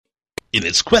In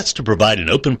its quest to provide an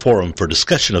open forum for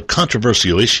discussion of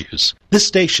controversial issues, this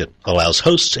station allows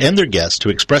hosts and their guests to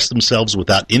express themselves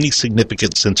without any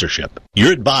significant censorship.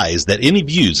 You're advised that any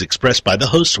views expressed by the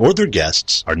hosts or their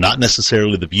guests are not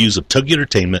necessarily the views of Togi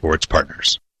Entertainment or its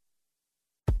partners.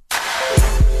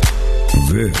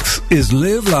 This is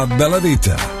Live La Bella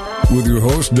Vita with your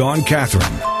host, Dawn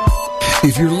Catherine.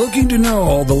 If you're looking to know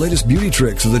all the latest beauty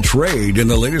tricks of the trade and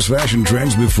the latest fashion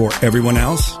trends before everyone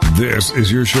else, this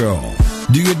is your show.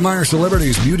 Do you admire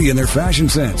celebrities' beauty and their fashion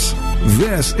sense?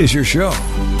 This is your show.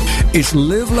 It's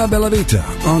Live La Bella Vita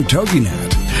on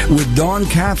TogiNet with Dawn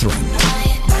Catherine.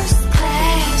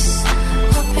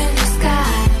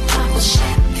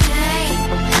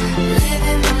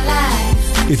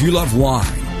 If you love wine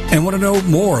and want to know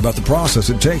more about the process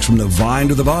it takes from the vine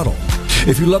to the bottle,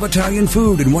 if you love Italian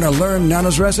food and want to learn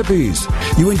Nana's recipes,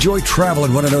 you enjoy travel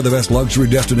and want to know the best luxury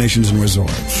destinations and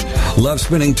resorts, love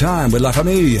spending time with La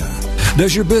Familia,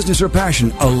 does your business or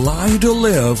passion allow you to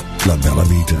live La Bella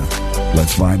Vita?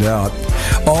 Let's find out.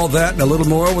 All that and a little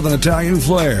more with an Italian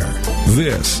flair.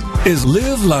 This is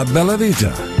Live La Bella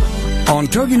Vita on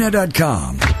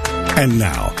TogiNet.com. And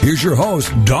now, here's your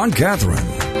host, Dawn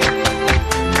Catherine.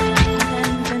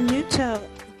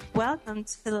 Welcome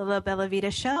to the La Bella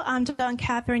Vita show. I'm Dawn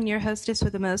Catherine, your hostess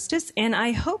with the mostest, and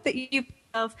I hope that you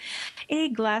have a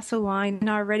glass of wine and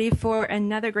are ready for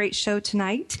another great show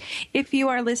tonight. If you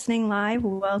are listening live,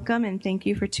 welcome and thank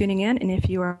you for tuning in. And if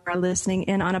you are listening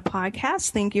in on a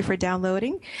podcast, thank you for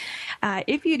downloading.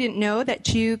 If you didn't know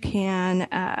that you can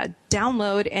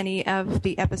download any of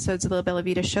the episodes of the La Bella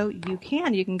Vita show, you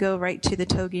can. You can go right to the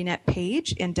TogiNet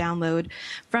page and download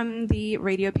from the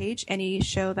radio page any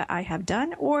show that I have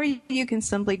done, or you can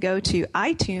simply go to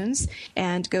iTunes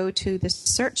and go to the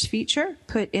search feature,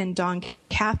 put in Dawn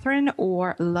Catherine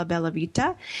or La Bella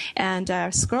Vita,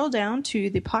 and scroll down to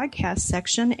the podcast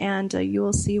section, and you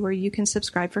will see where you can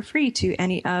subscribe for free to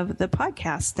any of the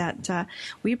podcasts that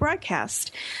we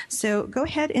broadcast. So go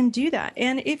ahead and do that.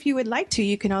 And if you would like to,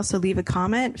 you can also leave a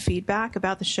comment, feedback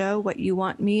about the show, what you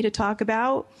want me to talk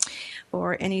about,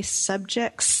 or any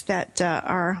subjects that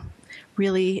are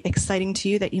really exciting to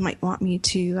you that you might want me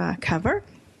to cover.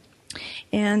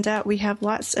 And we have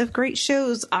lots of great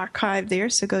shows archived there,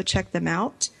 so go check them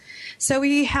out. So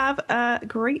we have a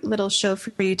great little show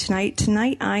for you tonight.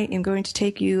 Tonight I am going to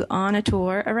take you on a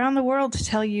tour around the world to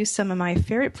tell you some of my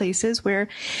favorite places where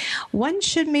one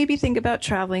should maybe think about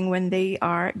traveling when they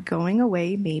are going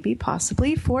away, maybe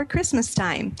possibly for Christmas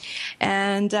time.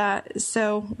 And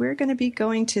so we're going to be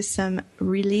going to some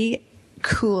really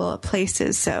cool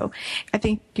places, so I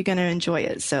think you're going to enjoy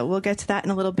it. So we'll get to that in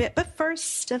a little bit. But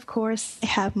first, of course, I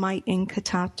have my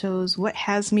Incantatos, what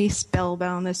has me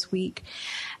spellbound this week.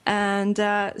 And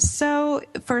so,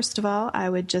 first of all,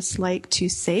 I would just like to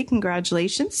say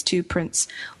congratulations to Prince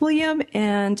William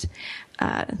and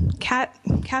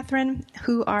Catherine,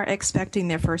 who are expecting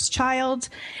their first child.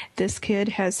 This kid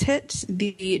has hit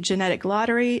the genetic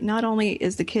lottery. Not only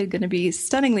is the kid going to be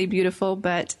stunningly beautiful,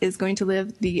 but is going to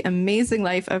live the amazing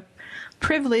life of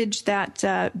privilege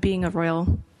that being a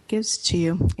royal gives to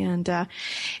you. And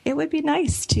it would be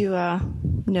nice to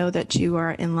know that you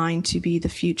are in line to be the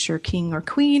future king or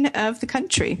queen of the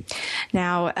country.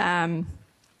 Now,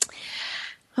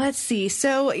 let's see.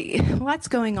 So lots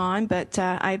going on, but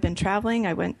I've been traveling.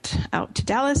 I went out to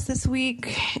Dallas this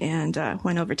week and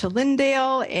went over to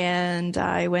Lindale, and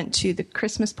I went to the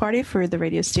Christmas party for the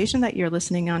radio station that you're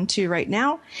listening on to right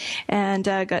now, and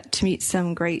got to meet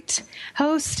some great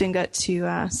hosts and got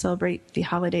to celebrate the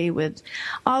holiday with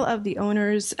all of the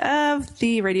owners of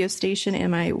the radio station and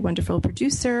my wonderful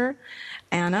producer,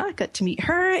 Anna. Got to meet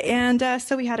her, and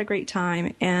so we had a great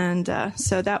time, and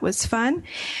so that was fun.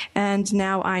 And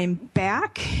now I'm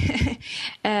back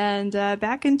and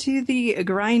back into the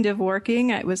grind of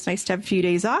working. It was nice to have a few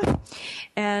days off,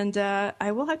 and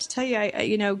I will have to tell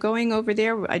you, going over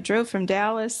there, I drove from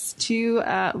Dallas to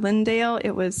Lindale.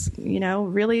 It was,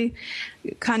 really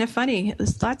kind of funny.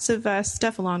 There's lots of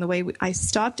stuff along the way. I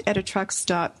stopped at a truck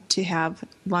stop to have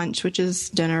lunch, which is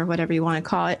dinner, whatever you want to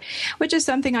call it, which is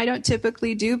something I don't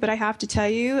typically do, but I have to tell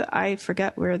you, I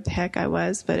forget where the heck I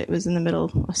was, but it was in the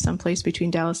middle of someplace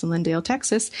between Dallas and Lindale,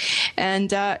 Texas.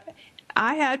 And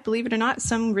I had, believe it or not,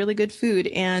 some really good food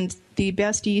and the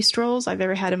best yeast rolls I've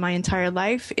ever had in my entire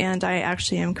life, and I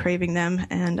actually am craving them,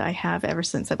 and I have ever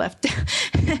since I left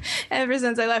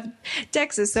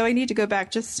Texas. So I need to go back,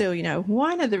 just so you know.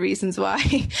 One of the reasons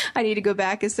why I need to go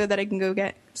back is so that I can go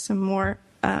get some more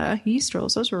yeast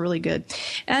rolls. Those were really good.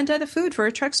 And the food for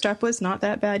a truck stop was not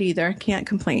that bad either. Can't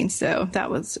complain. So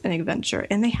that was an adventure.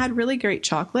 And they had really great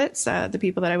chocolates. The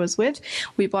people that I was with,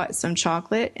 we bought some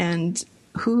chocolate, and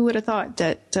who would have thought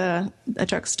that a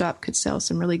truck stop could sell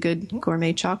some really good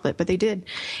gourmet chocolate? But they did.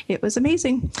 It was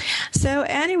amazing. So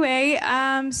anyway,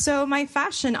 so my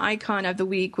fashion icon of the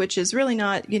week, which is really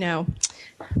not,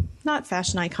 not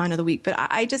fashion icon of the week, but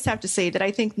I just have to say that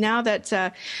I think now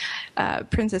that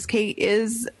Princess Kate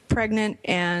is pregnant,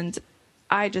 and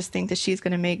I just think that she's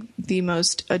going to make the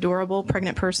most adorable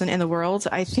pregnant person in the world.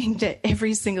 I think that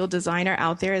every single designer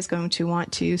out there is going to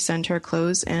want to send her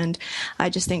clothes, and I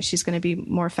just think she's going to be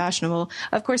more fashionable.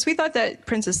 Of course, we thought that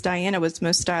Princess Diana was the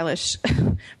most stylish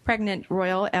pregnant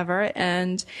royal ever,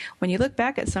 and when you look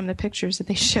back at some of the pictures that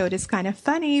they showed, it's kind of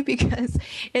funny because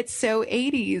it's so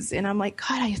 80s, and I'm like,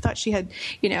 God, I thought she had,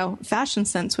 fashion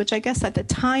sense, which I guess at the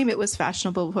time it was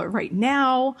fashionable, but right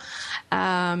now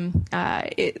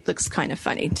it looks kind of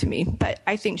funny to me. But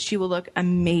I think she will look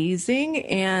amazing,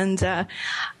 and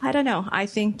I don't know. I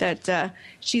think that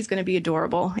she's going to be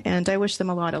adorable, and I wish them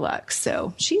a lot of luck.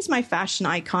 So she's my fashion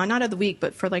icon, not of the week,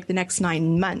 but for like the next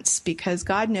 9 months, because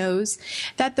God knows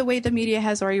that the way the media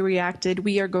has already reacted,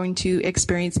 we are going to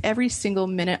experience every single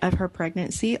minute of her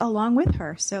pregnancy along with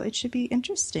her. So it should be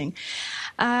interesting.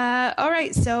 All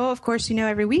right. So, of course,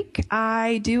 every week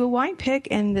I do a wine pick,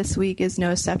 and this week is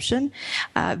no exception.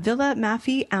 Villa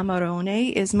Maffi Amarone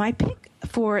is my pick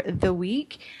for the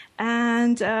week.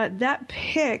 And that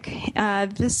pick,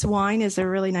 this wine is a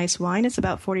really nice wine. It's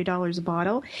about $40 a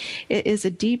bottle. It is a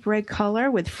deep red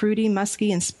color with fruity,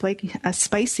 musky, and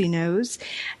spicy nose.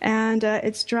 And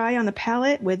it's dry on the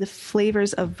palate with the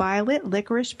flavors of violet,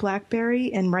 licorice,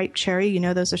 blackberry, and ripe cherry.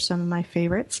 Those are some of my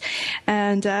favorites.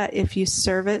 And if you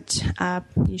serve it,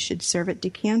 you should serve it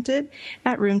decanted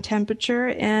at room temperature.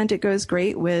 And it goes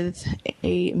great with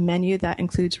a menu that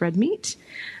includes red meat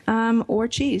or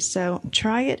cheese. So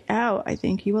try it out. I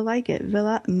think you will like it.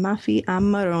 Villa Maffi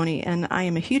Amarone. And I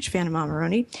am a huge fan of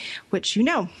Amarone, which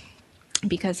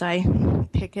because I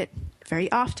pick it very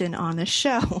often on this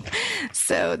show.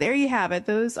 So there you have it.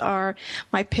 Those are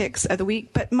my picks of the week.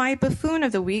 But my buffoon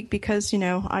of the week, because,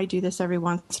 I do this every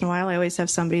once in a while. I always have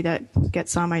somebody that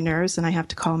gets on my nerves, and I have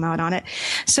to call them out on it.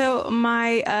 So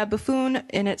my buffoon,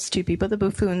 and it's two people, the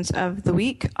buffoons of the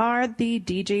week, are the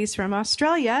DJs from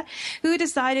Australia who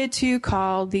decided to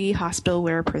call the hospital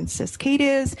where Princess Kate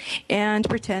is and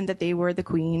pretend that they were the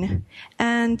Queen.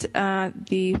 And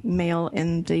the male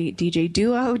in the DJ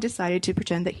duo decided to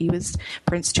pretend that he was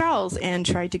Prince Charles and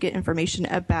tried to get information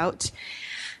about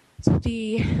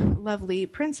the lovely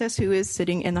princess who is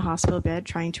sitting in the hospital bed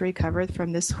trying to recover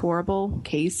from this horrible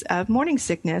case of morning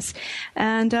sickness.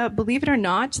 And believe it or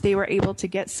not, they were able to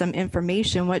get some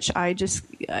information, which I just,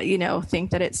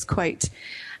 think that it's quite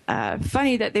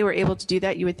funny that they were able to do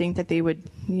that. You would think that they would,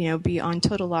 be on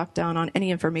total lockdown on any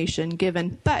information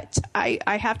given. But I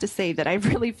have to say that I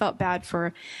really felt bad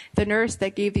for the nurse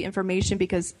that gave the information,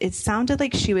 because it sounded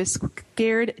like she was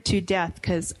scared to death,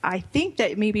 because I think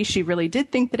that maybe she really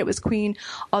did think that it was Queen,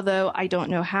 although I don't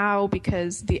know how,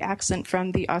 because the accent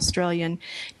from the Australian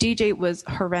DJ was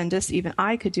horrendous. Even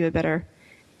I could do a better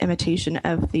imitation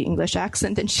of the English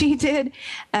accent than she did.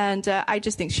 And I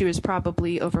just think she was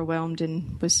probably overwhelmed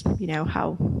and was,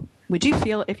 how would you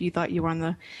feel if you thought you were on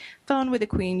the phone with the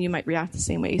Queen? You might react the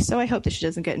same way. So I hope that she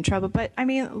doesn't get in trouble. But I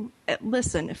mean,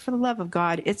 listen, for the love of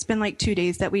God, it's been like 2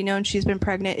 days that we know she's been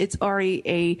pregnant. It's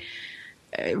already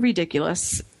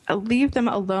ridiculous. Leave them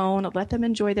alone. Let them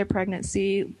enjoy their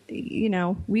pregnancy.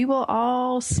 We will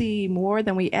all see more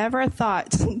than we ever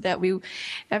thought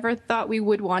we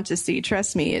would want to see.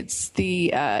 Trust me, it's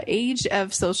the age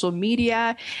of social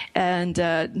media,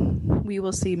 and we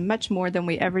will see much more than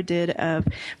we ever did of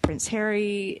Prince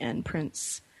Harry and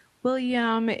Prince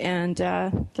William and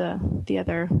the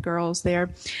other girls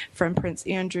there from Prince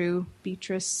Andrew,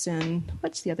 Beatrice, and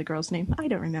what's the other girl's name? I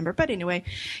don't remember. But anyway,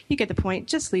 you get the point.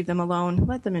 Just leave them alone.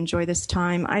 Let them enjoy this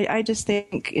time. I just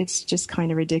think it's just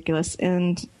kind of ridiculous.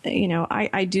 And,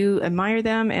 I do admire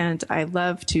them, and I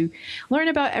love to learn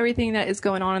about everything that is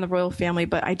going on in the royal family,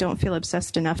 but I don't feel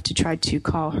obsessed enough to try to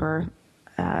call her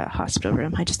hospital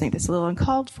room. I just think that's a little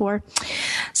uncalled for.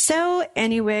 So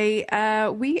anyway,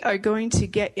 we are going to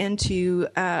get into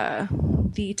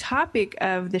the topic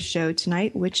of the show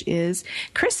tonight, which is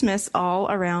Christmas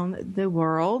all around the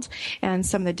world and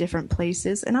some of the different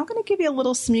places. And I'm going to give you a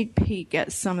little sneak peek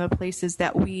at some of the places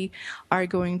that we are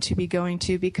going to be going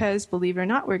to, because believe it or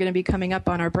not, we're going to be coming up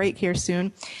on our break here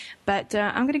soon. But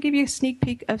I'm going to give you a sneak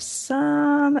peek of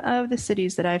some of the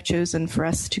cities that I've chosen for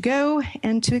us to go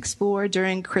and to explore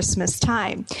during Christmas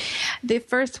time. The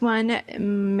first one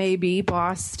may be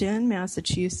Boston,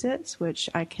 Massachusetts, which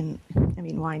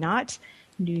why not?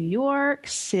 New York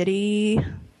City,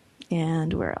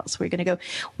 And where else we're going to go?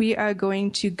 We are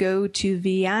going to go to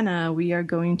Vienna. We are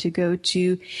going to go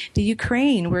to the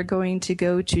Ukraine. We're going to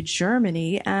go to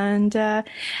Germany and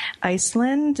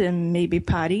Iceland and maybe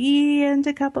Paris and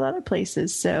a couple other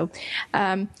places. So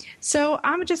I'm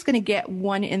just going to get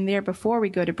one in there before we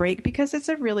go to break because it's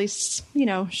a really,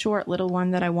 short little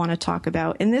one that I want to talk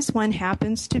about. And this one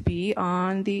happens to be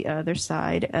on the other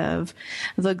side of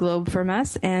the globe from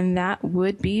us, and that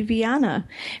would be Vienna.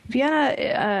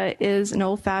 Vienna is an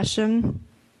old-fashioned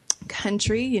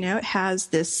country. It has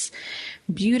this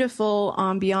beautiful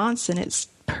ambiance, and it's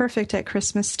perfect at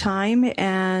Christmas time.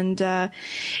 And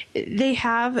they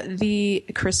have the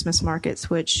Christmas markets,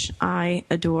 which I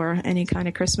adore any kind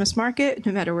of Christmas market,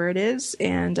 no matter where it is.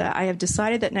 And I have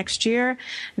decided that next year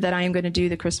that I am going to do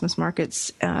the Christmas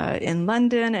markets in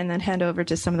London and then head over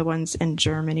to some of the ones in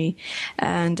Germany.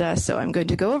 And so I'm going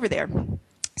to go over there.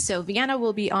 So Vienna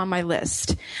will be on my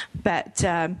list, but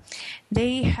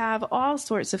they have all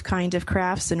sorts of kind of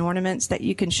crafts and ornaments that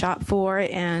you can shop for.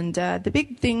 And the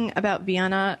big thing about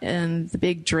Vienna and the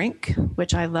big drink,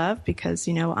 which I love because,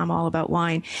 I'm all about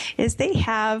wine, is they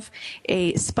have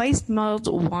a spiced mulled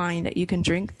wine that you can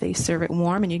drink. They serve it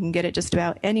warm and you can get it just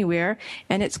about anywhere.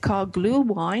 And it's called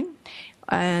Glühwein.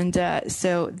 And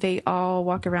so they all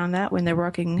walk around that when they're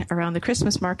walking around the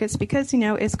Christmas markets because,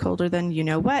 it's colder than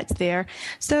what there.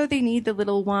 So they need the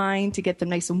little wine to get them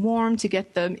nice and warm, to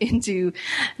get them into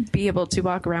be able to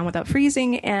walk around without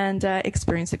freezing and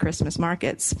experience the Christmas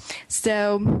markets.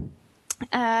 So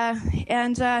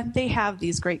they have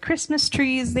these great Christmas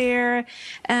trees there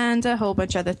and a whole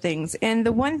bunch of other things. And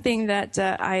the one thing that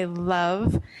I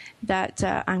love that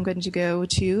I'm going to go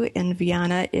to in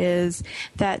Vienna is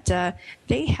that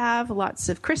they have lots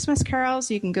of Christmas carols.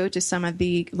 You can go to some of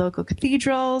the local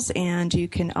cathedrals, and you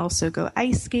can also go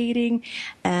ice skating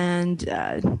and,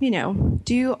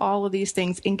 do all of these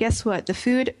things. And guess what? The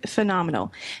food,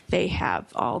 phenomenal. They have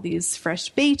all these fresh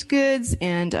baked goods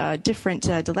and different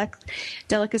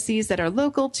delicacies that are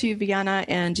local to Vienna,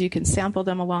 and you can sample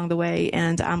them along the way,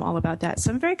 and I'm all about that. So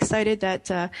I'm very excited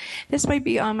that this might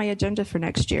be on my agenda for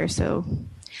next year. So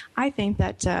I think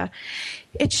that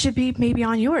it should be maybe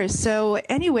on yours. So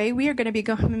anyway, we are going to be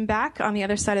coming back on the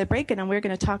other side of the break, and we're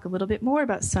going to talk a little bit more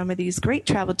about some of these great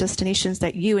travel destinations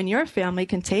that you and your family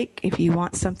can take if you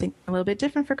want something a little bit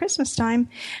different for Christmas time.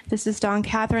 This is Dawn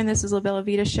Catherine. This is La Bella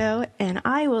Vita Show, and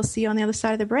I will see you on the other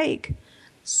side of the break.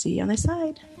 See you on the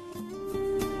side.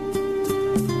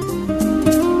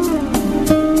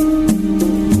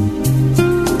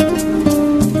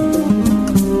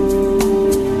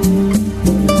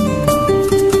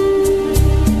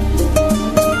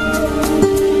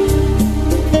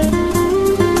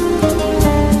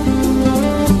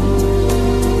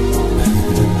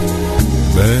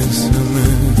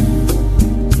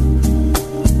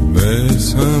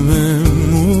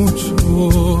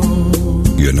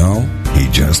 He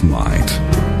just might.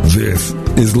 This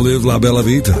is Live La Bella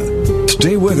Vita.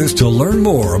 Stay with us to learn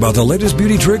more about the latest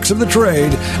beauty tricks of the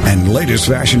trade and latest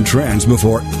fashion trends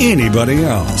before anybody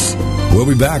else. We'll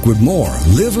be back with more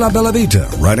Live La Bella Vita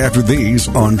right after these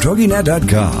on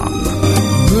TogiNet.com.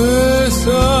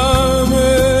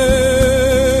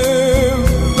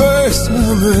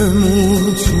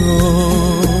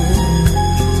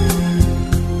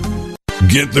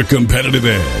 Get the competitive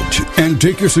edge and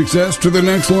take your success to the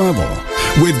next level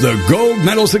with the Gold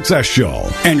Medal Success Show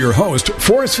and your host,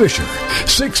 Forrest Fisher,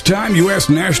 6-time U.S.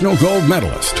 National Gold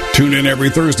Medalist. Tune in every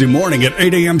Thursday morning at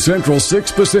 8 a.m. Central,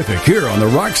 6 Pacific here on the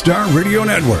Rockstar Radio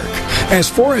Network as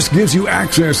Forrest gives you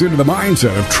access into the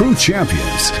mindset of true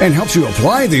champions and helps you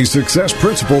apply these success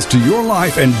principles to your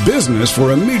life and business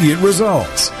for immediate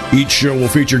results. Each show will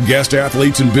feature guest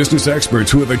athletes and business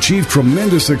experts who have achieved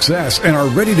tremendous success and are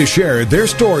ready to share their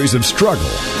stories of struggle,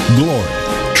 glory,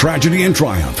 tragedy, and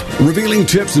triumph, revealing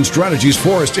tips and strategies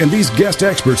Forrest and these guest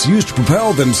experts use to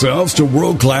propel themselves to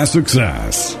world-class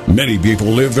success. Many people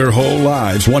live their whole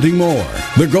lives wanting more.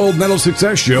 The Gold Medal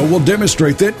Success Show will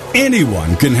demonstrate that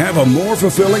anyone can have a more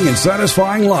fulfilling and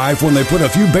satisfying life when they put a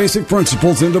few basic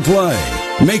principles into play.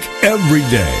 Make every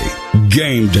day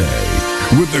game day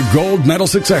with the Gold Medal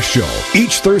Success Show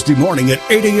each Thursday morning at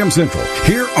 8 a.m. Central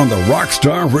here on the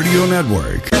Rockstar Radio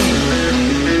Network.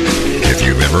 If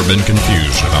you've ever been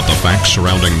confused about the facts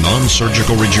surrounding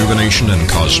non-surgical rejuvenation and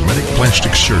cosmetic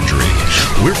plastic surgery,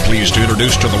 we're pleased to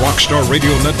introduce to the Rockstar Radio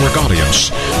Network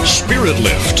audience, Spirit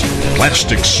Lift,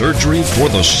 plastic surgery for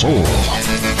the soul.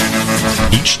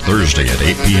 Each Thursday at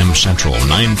 8 p.m. Central,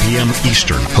 9 p.m.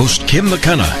 Eastern, host Kim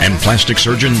McKenna and plastic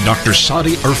surgeon Dr.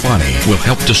 Sadi Irfani will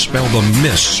help dispel the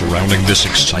myths surrounding this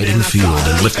exciting field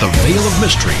and lift the veil of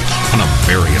mystery on a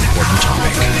very important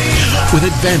topic. With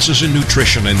advances in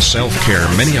nutrition and self-care,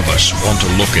 many of us want to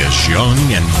look as young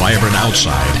and vibrant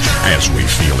outside as we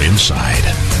feel inside.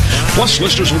 Plus,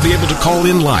 listeners will be able to call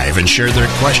in live and share their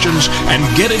questions and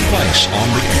get advice on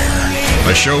the air.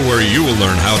 A show where you will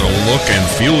learn how to look and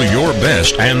feel your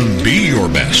best and be your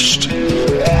best.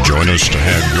 Join us to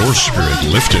have your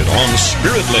spirit lifted on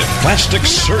Spirit Lift Plastic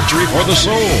Surgery for the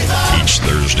Soul. Each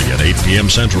Thursday at 8 p.m.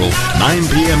 Central, 9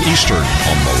 p.m. Eastern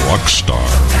on the Rockstar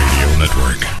Radio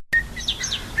Network.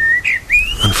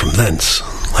 And from thence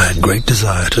I had great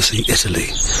desire to see Italy,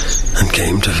 and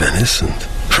came to Venice, and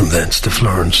from thence to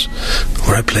Florence,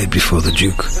 where I played before the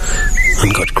Duke,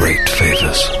 and got great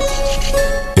favors.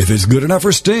 If it's good enough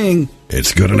for Sting,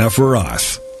 it's good enough for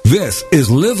us. This is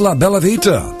Live La Bella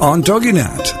Vita on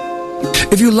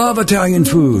TogiNet. If you love Italian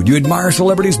food, you admire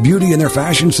celebrities' beauty and their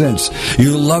fashion sense,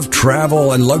 you love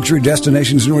travel and luxury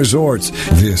destinations and resorts,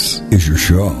 this is your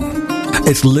show.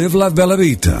 It's Live La Bella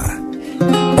Vita,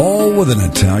 all with an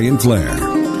Italian flair.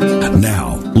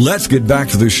 Now, let's get back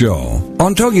to the show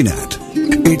on TogiNet.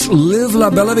 It's Live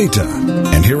La Bella Vita.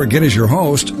 And here again is your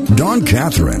host, Dawn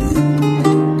Catherine.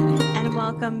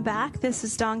 Welcome back. This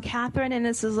is Dawn Catherine, and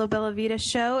this is La Bella Vita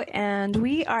Show, and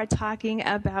we are talking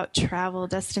about travel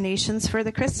destinations for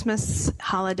the Christmas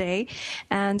holiday,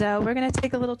 and we're going to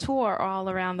take a little tour all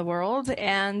around the world.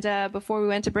 And before we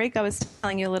went to break, I was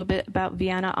telling you a little bit about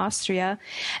Vienna, Austria,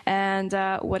 and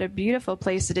what a beautiful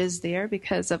place it is there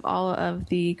because of all of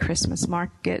the Christmas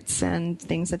markets and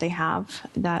things that they have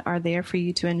that are there for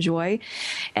you to enjoy.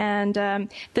 And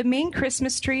the main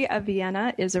Christmas tree of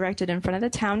Vienna is erected in front of the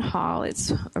town hall.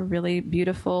 It's a really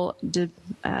beautiful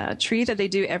tree that they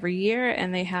do every year,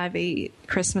 and they have a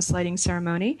Christmas lighting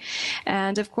ceremony.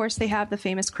 And of course, they have the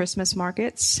famous Christmas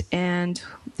markets, and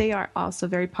they are also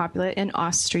very popular in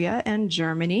Austria and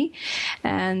Germany.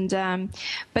 And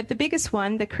but the biggest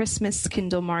one, the Christmas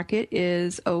Kindle Market,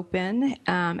 is open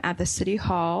at the City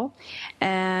Hall,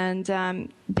 and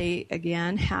they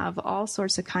again have all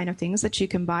sorts of kind of things that you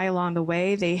can buy along the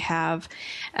way. They have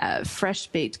fresh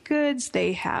baked goods,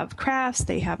 they have crafts,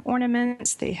 they have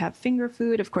ornaments, they have finger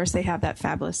food. Of course, they have that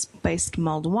fabulous spiced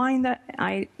mulled wine that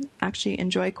I actually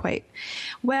enjoy quite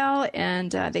well,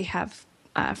 and they have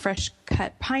fresh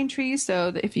cut pine trees,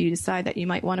 so that if you decide that you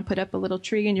might want to put up a little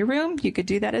tree in your room, you could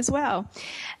do that as well.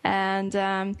 And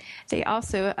they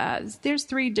also, there's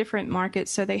 3 different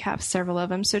markets, so they have several of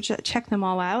them, so check them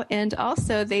all out. And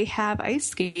also they have ice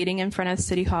skating in front of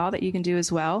City Hall that you can do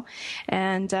as well.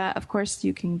 And of course,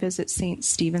 you can visit St.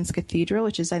 Stephen's Cathedral,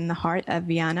 which is in the heart of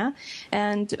Vienna.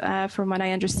 And from what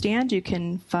I understand, you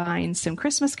can find some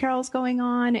Christmas carols going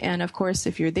on. And of course,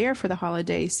 if you're there for the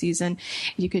holiday season,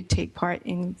 you could take part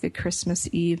in the Christmas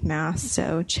Eve Mass.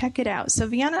 So check it out. So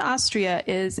Vienna, Austria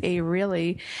is a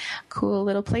really cool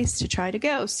little place to try to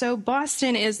go. So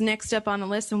Boston is next up on the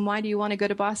list. And why do you want to go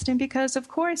to Boston? Because, of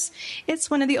course, it's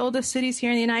one of the oldest cities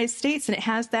here in the United States, and it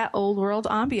has that old world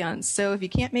ambiance. So if you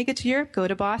can't make it to Europe, go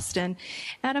to Boston.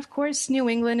 And, of course, New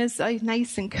England is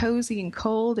nice and cozy and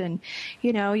cold. And,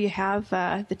 you know, you have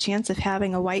the chance of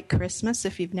having a white Christmas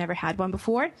if you've never had one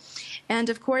before. And,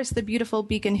 of course, the beautiful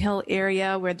Beacon Hill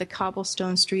area where the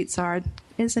cobblestone streets are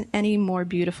isn't any more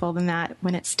beautiful than that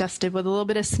when it's dusted with a little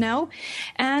bit of snow.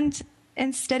 And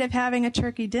instead of having a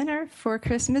turkey dinner for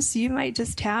Christmas, you might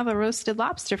just have a roasted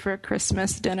lobster for a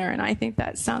Christmas dinner, and I think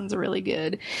that sounds really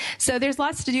good. So there's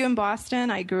lots to do in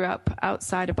Boston. I grew up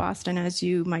outside of Boston, as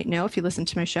you might know if you listen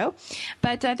to my show.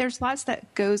 But there's lots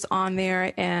that goes on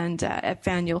there, and at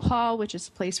Faneuil Hall, which is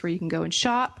a place where you can go and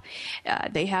shop.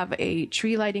 They have a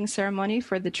tree lighting ceremony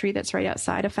for the tree that's right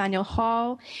outside of Faneuil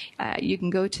Hall. You can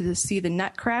go to see the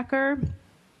Nutcracker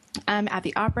at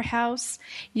the Opera House.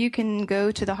 You can go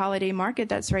to the holiday market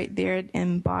that's right there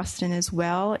in Boston as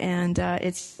well, and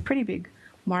it's a pretty big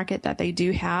market that they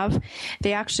do have.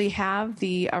 They actually have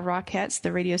the Rockettes,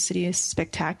 the Radio City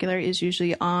Spectacular is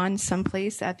usually on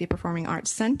someplace at the Performing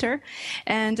Arts Center.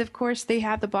 And of course, they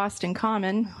have the Boston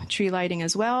Common tree lighting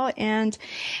as well. And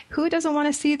who doesn't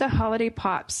want to see the holiday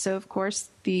pops? So of course,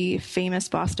 the famous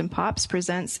Boston Pops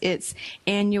presents its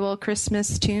annual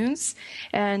Christmas tunes,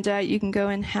 and you can go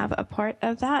and have a part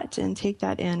of that and take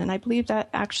that in. And I believe that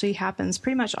actually happens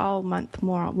pretty much all month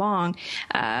more long,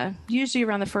 usually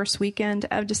around the first weekend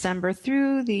of December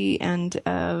through the end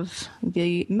of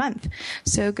the month.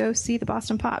 So go see the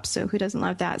Boston Pops. So who doesn't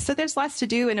love that? So there's lots to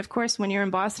do. And of course, when you're in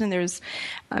Boston, there's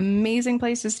amazing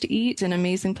places to eat and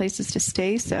amazing places to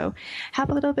stay. So have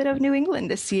a little bit of New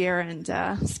England this year and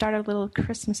start a little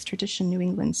Christmas tradition New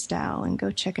England style and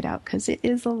go check it out because it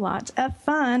is a lot of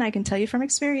fun. I can tell you from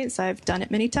experience. I've done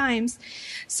it many times.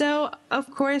 So, of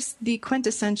course, the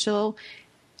quintessential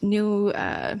new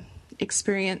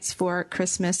experience for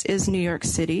Christmas is New York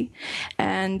City.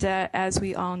 And as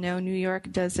we all know, New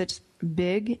York does it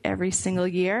big every single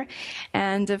year.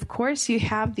 And of course, you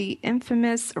have the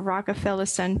infamous Rockefeller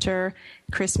Center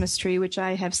Christmas tree, which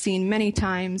I have seen many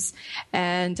times.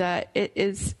 And it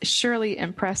is surely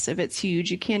impressive. It's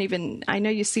huge. You can't even, I know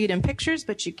you see it in pictures,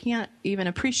 but you can't even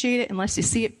appreciate it unless you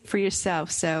see it for yourself.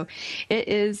 So it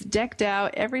is decked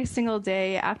out every single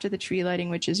day after the tree lighting,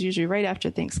 which is usually right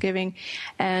after Thanksgiving.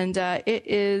 And it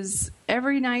is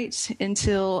every night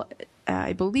until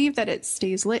I believe that it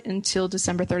stays lit until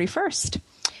December 31st.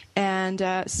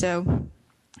 And so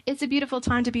it's a beautiful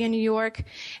time to be in New York.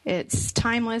 It's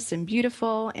timeless and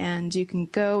beautiful, and you can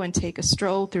go and take a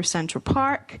stroll through Central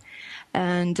Park.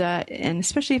 And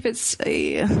especially if it's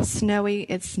snowy,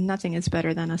 nothing is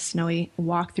better than a snowy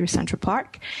walk through Central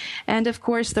Park. And of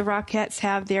course, the Rockettes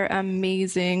have their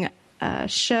amazing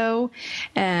show.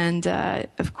 And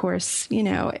of course, you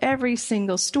know, every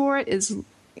single store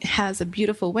has a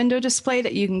beautiful window display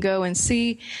that you can go and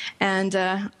see. And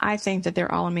I think that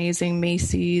they're all amazing.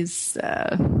 Macy's,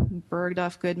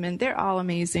 Bergdorf Goodman, they're all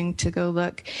amazing to go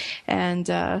look.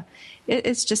 And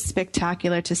it's just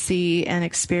spectacular to see and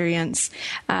experience.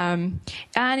 And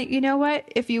you know what?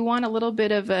 If you want a little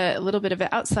bit of an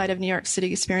outside of New York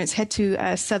City experience, head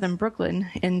to Southern Brooklyn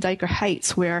in Dyker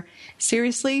Heights, where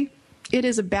seriously, it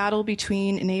is a battle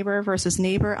between neighbor versus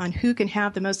neighbor on who can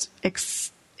have the most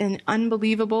an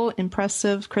unbelievable,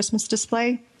 impressive Christmas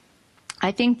display.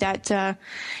 I think that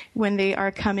when they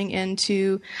are coming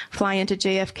fly into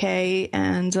JFK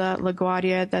and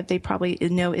LaGuardia, that they probably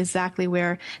know exactly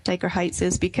where Dyker Heights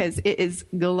is because it is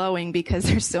glowing because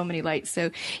there's so many lights. So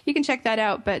you can check that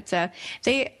out. But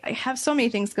they have so many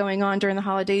things going on during the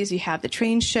holidays. You have the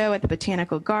train show at the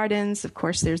Botanical Gardens. Of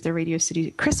course, there's the Radio City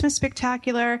Christmas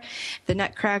Spectacular, the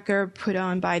Nutcracker put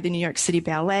on by the New York City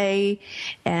Ballet.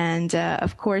 And,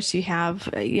 of course, you have,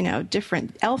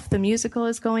 different Elf, the musical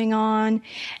is going on.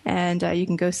 And you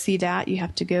can go see that. You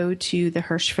have to go to the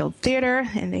Hirschfeld Theater,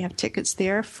 and they have tickets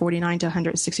there, $49 to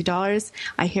 $160.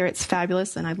 I hear it's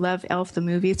fabulous, and I love Elf the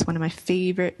movie. It's one of my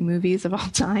favorite movies of all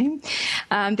time.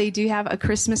 They do have a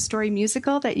Christmas Story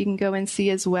musical that you can go and see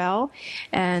as well,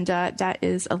 and that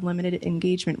is a limited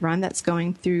engagement run that's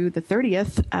going through the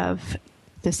 30th of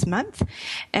this month.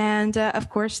 And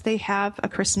of course, they have a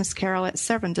Christmas Carol at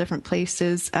 7 different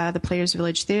places. The Players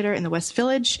Village Theater in the West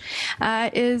Village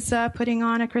is putting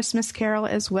on a Christmas Carol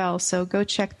as well. So go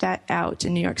check that out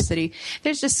in New York City.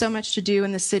 There's just so much to do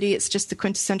in the city. It's just the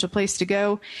quintessential place to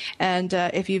go. And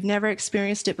if you've never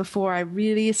experienced it before, I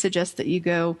really suggest that you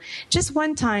go just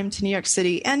one time to New York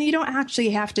City. And you don't actually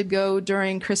have to go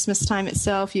during Christmas time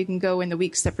itself. You can go in the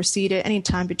weeks that precede it,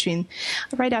 anytime between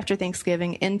right after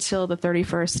Thanksgiving until the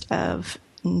 31st of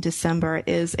December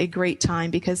is a great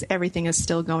time because everything is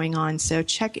still going on. So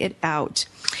check it out.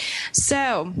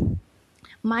 So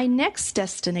my next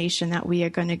destination that we are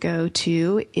going to go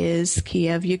to is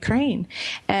Kiev, Ukraine.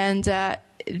 And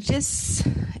this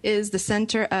is the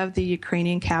center of the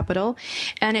Ukrainian capital,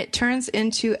 and it turns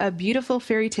into a beautiful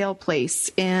fairy tale place.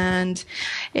 And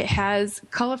it has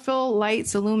colorful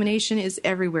lights. Illumination is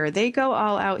everywhere. They go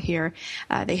all out here.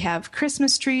 They have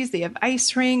Christmas trees. They have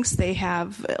ice rinks. They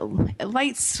have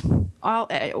lights.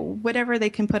 Whatever they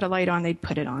can put a light on, they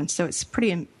put it on. So it's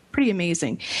pretty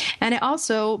amazing. And it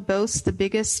also boasts the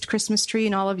biggest Christmas tree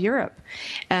in all of Europe.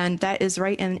 And that is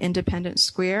right in Independence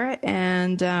Square.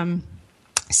 And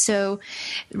so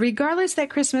regardless that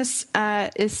Christmas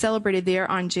is celebrated there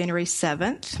on January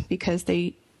 7th, because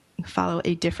they follow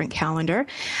a different calendar,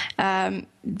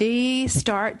 they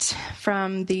start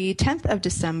from the 10th of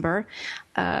December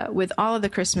with all of the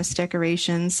Christmas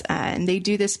decorations. And they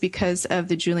do this because of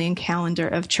the Julian calendar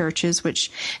of churches,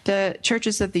 which the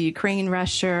churches of the Ukraine,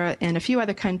 Russia, and a few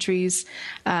other countries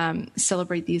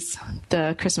celebrate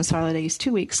the Christmas holidays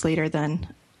 2 weeks later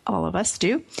than all of us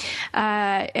do.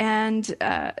 And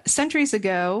centuries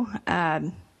ago,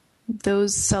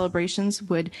 those celebrations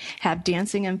would have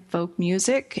dancing and folk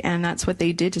music, and that's what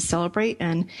they did to celebrate.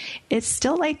 And it's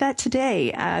still like that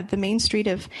today. The main street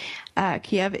of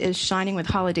Kiev is shining with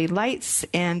holiday lights,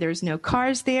 and there's no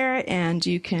cars there, and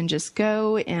you can just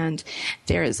go, and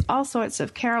there is all sorts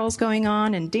of carols going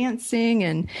on and dancing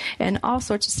and all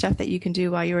sorts of stuff that you can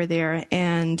do while you are there.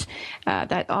 And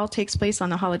that all takes place on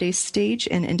the holiday stage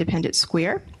in Independence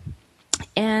Square,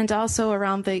 and also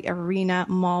around the Arena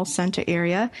Mall Center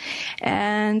area.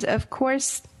 And of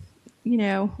course, you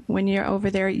know, when you're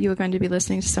over there, you're going to be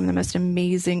listening to some of the most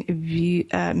amazing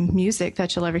music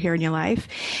that you'll ever hear in your life.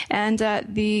 And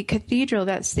the cathedral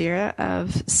that's there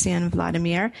of San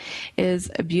Vladimir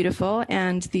is beautiful,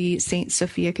 and the St.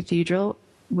 Sophia Cathedral,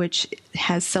 which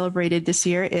has celebrated this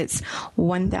year its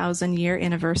 1,000-year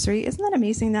anniversary. Isn't that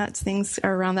amazing that things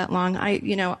are around that long?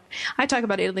 I talk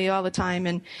about Italy all the time,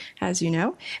 and as you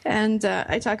know, and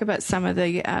I talk about some of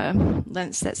the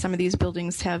lengths that some of these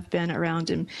buildings have been around.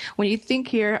 And when you think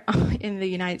here in the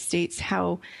United States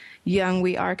how young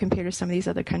we are compared to some of these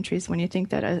other countries, when you think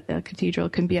that a cathedral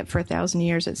can be up for 1,000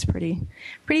 years, it's pretty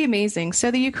amazing. So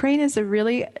the Ukraine is a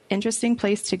really interesting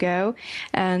place to go,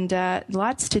 and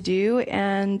lots to do,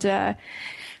 and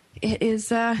it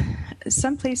is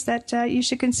someplace that you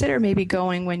should consider maybe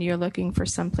going when you're looking for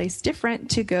someplace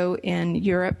different to go in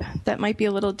Europe that might be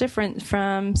a little different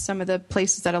from some of the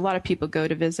places that a lot of people go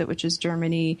to visit, which is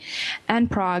Germany and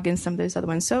Prague and some of those other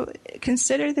ones. So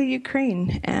consider the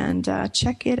Ukraine and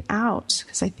check it out,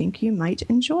 because I think you might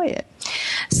enjoy it.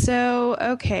 So,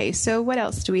 okay, so what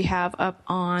else do we have up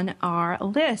on our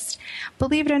list?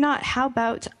 Believe it or not, how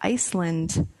about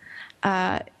Iceland?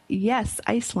 Yes,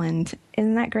 Iceland.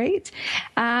 Isn't that great?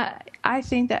 I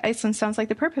think that Iceland sounds like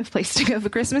the perfect place to go for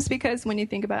Christmas, because when you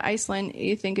think about Iceland,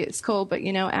 you think it's cold, but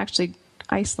actually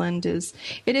Iceland is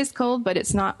cold, but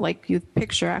it's not like you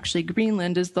picture. Actually,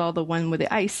 Greenland is all the one with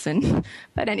the ice.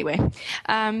 But anyway,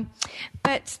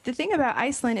 but the thing about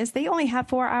Iceland is they only have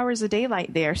 4 hours of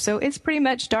daylight there, so it's pretty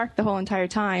much dark the whole entire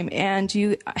time, and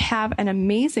you have an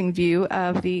amazing view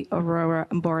of the aurora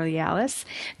borealis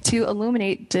to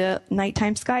illuminate the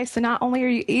nighttime sky. So not only are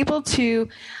you able to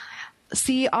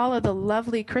see all of the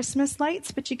lovely Christmas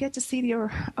lights, but you get to see the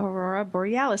aurora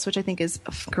borealis, which I think is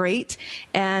great.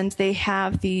 And they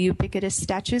have the ubiquitous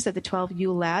statues of the 12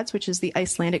 Yule lads, which is the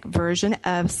Icelandic version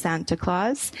of Santa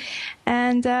Claus.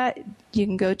 And you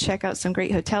can go check out some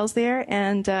great hotels there,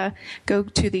 and go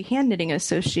to the Hand Knitting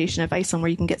Association of Iceland,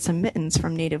 where you can get some mittens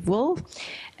from native wool.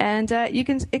 And you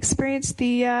can experience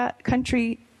the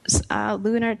country's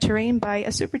lunar terrain by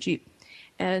a super Jeep.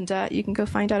 And you can go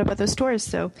find out about those stores.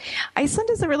 So Iceland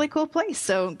is a really cool place.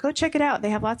 So go check it out. They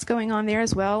have lots going on there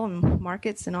as well, and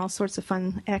markets and all sorts of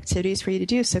fun activities for you to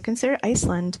do. So consider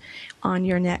Iceland on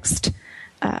your next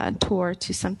tour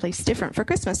to someplace different for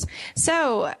Christmas.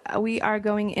 So we are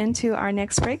going into our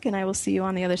next break, and I will see you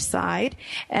on the other side.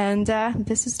 And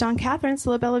this is Dawn Catherine's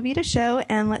La Bella Vita show,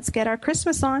 and let's get our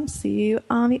Christmas on. See you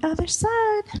on the other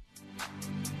side.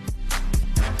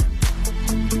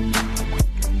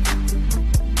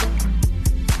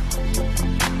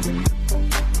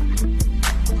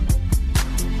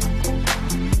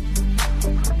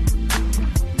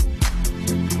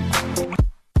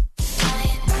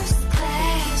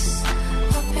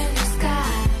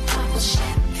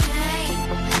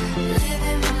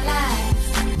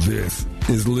 This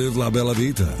is Live La Bella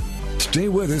Vita. Stay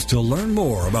with us to learn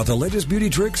more about the latest beauty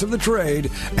tricks of the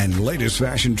trade and latest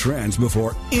fashion trends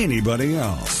before anybody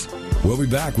else. We'll be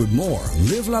back with more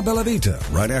Live La Bella Vita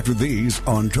right after these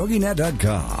on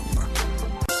TogiNet.com.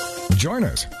 Join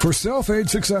us for Self-Aid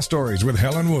Success Stories with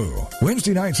Helen Wu,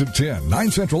 Wednesday nights at 10,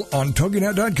 9 Central on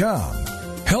TogiNet.com.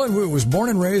 Helen Wu was born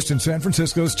and raised in San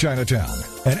Francisco's Chinatown,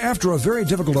 and after a very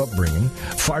difficult upbringing,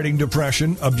 fighting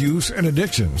depression, abuse, and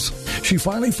addictions, she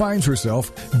finally finds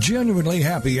herself genuinely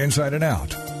happy inside and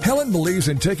out. Helen believes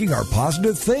in taking our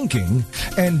positive thinking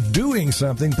and doing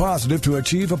something positive to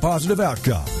achieve a positive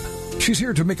outcome. She's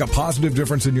here to make a positive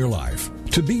difference in your life,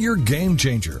 to be your game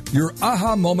changer, your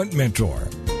aha moment mentor.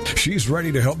 She's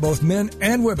ready to help both men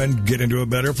and women get into a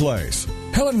better place.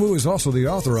 Helen Wu is also the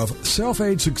author of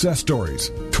Self-Aid Success Stories,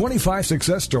 25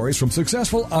 success stories from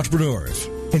successful entrepreneurs.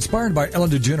 Inspired by Ellen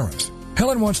DeGeneres,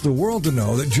 Helen wants the world to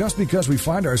know that just because we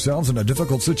find ourselves in a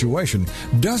difficult situation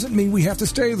doesn't mean we have to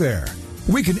stay there.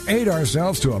 We can aid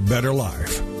ourselves to a better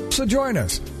life. So join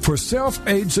us for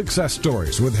Self-Aid Success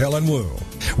Stories with Helen Wu,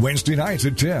 Wednesday nights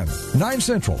at 10, 9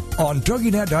 Central on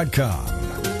TogiNet.com.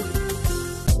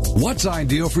 What's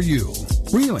ideal for you?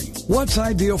 Really, what's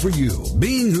ideal for you?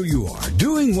 Being who you are,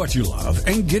 doing what you love,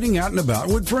 and getting out and about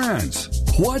with friends.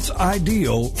 What's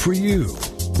ideal for you?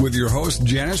 with your host,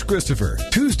 Janice Christopher.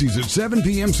 Tuesdays at 7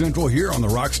 p.m. Central here on the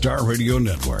Rockstar Radio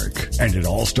Network. And it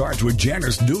all starts with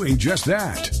Janice doing just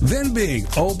that. Then being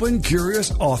open,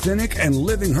 curious, authentic, and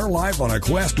living her life on a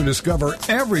quest to discover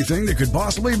everything that could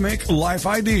possibly make life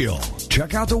ideal.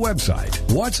 Check out the website,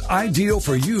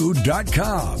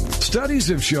 whatsidealforyou.com. Studies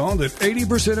have shown that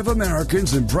 80% of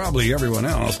Americans, and probably everyone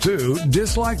else too,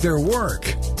 dislike their work.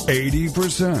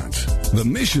 80%. The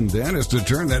mission then is to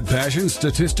turn that passion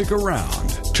statistic around,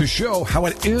 to show how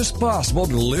it is possible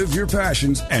to live your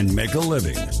passions and make a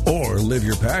living, or live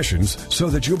your passions so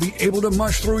that you'll be able to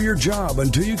mush through your job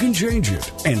until you can change it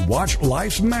and watch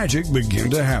life's magic begin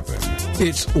to happen.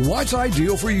 It's What's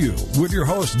Ideal for You with your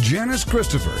host, Janice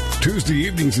Christopher, Tuesday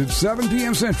evenings at 7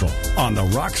 p.m. Central on the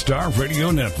Rockstar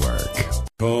Radio Network.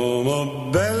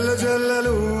 Come bella c'è la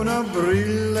luna,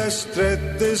 brilla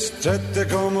strette, strette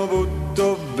come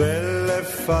butto, belle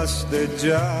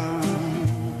fasteggiare,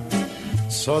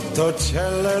 sotto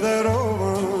cielo di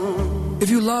Roma. If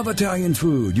you love Italian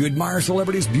food, you admire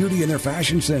celebrities' beauty and their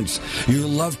fashion sense, you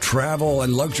love travel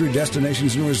and luxury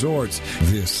destinations and resorts,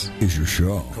 this is your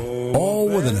show. All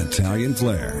with an Italian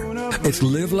flair. It's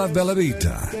Live La Bella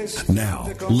Vita.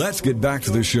 Now, let's get back to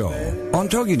the show on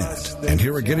TogiNet. And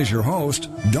here again is your host,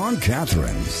 Dawn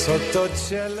Catherine.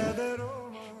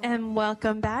 And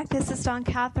welcome back. This is Dawn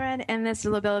Catherine, and this is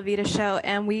the La Bella Vita Show,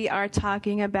 and we are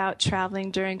talking about traveling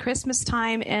during Christmas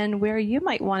time and where you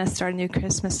might want to start a new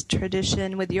Christmas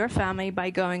tradition with your family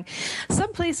by going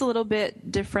someplace a little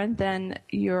bit different than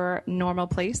your normal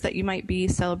place that you might be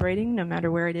celebrating, no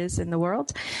matter where it is in the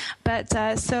world.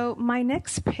 But so my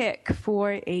next pick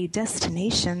for a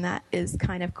destination that is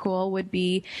kind of cool would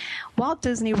be Walt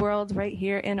Disney World right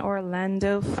here in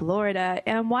Orlando, Florida.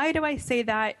 And why do I say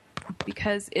that?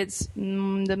 Because it's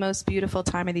the most beautiful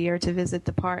time of the year to visit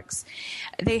the parks.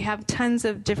 They have tons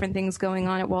of different things going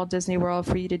on at Walt Disney World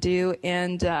for you to do,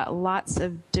 and lots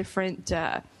of different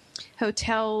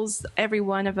hotels. Every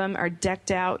one of them are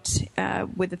decked out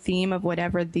with a theme of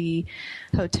whatever the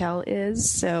hotel is.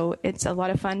 So it's a lot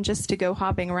of fun just to go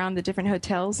hopping around the different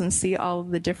hotels and see all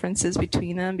the differences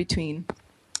between them, between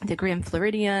the Grand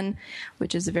Floridian,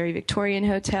 which is a very Victorian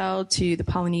hotel, to the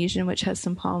Polynesian, which has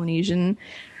some Polynesian,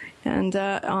 and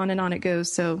on it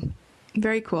goes. So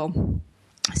very cool.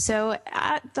 So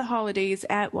at the holidays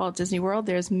at Walt Disney World,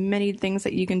 there's many things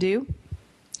that you can do.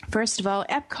 First of all,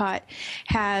 Epcot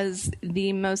has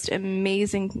the most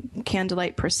amazing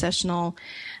candlelight processional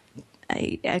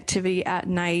activity at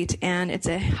night, and it's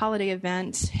a holiday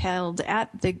event held at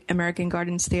the American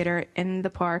Gardens Theater in the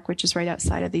park, which is right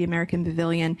outside of the American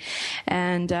Pavilion,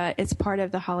 and it's part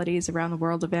of the Holidays Around the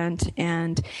World event,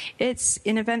 and it's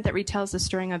an event that retells the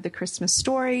story of the Christmas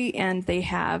story, and they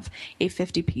have a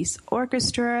 50-piece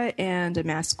orchestra and a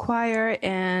mass choir,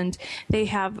 and they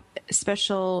have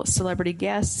special celebrity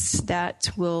guests that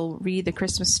will read the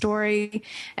Christmas story,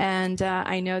 and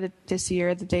I know that this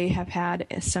year that they have had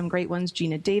some great ones.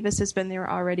 Gina Davis has been there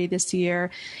already this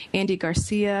year. Andy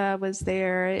Garcia was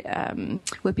there.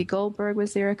 Whoopi Goldberg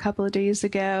was there a couple of days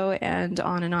ago, and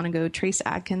on ago. Trace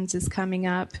Adkins is coming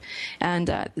up, and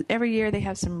every year they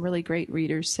have some really great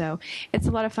readers, so it's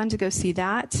a lot of fun to go see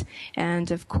that.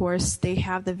 And of course they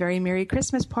have the Very Merry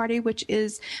Christmas Party, which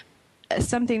is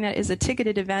something that is a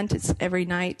ticketed event. It's every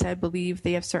night, I believe.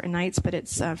 They have certain nights, but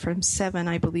it's from 7,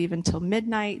 I believe, until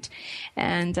midnight.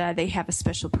 And they have a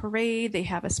special parade. They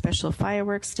have a special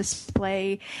fireworks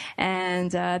display.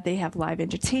 And they have live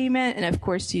entertainment. And, of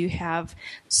course, you have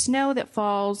snow that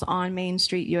falls on Main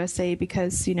Street, USA,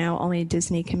 because, only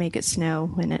Disney can make it snow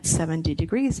when it's 70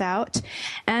 degrees out.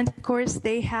 And, of course,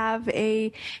 they have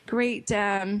a great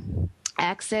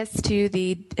access to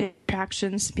the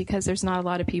attractions because there's not a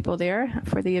lot of people there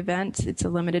for the event. It's a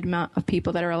limited amount of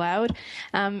people that are allowed.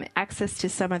 Access to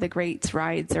some of the great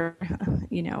rides are,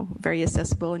 very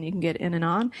accessible, and you can get in and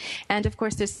on. And, of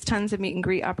course, there's tons of meet and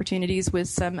greet opportunities with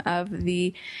some of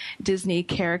the Disney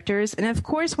characters. And, of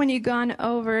course, when you've gone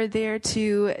over there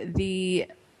to the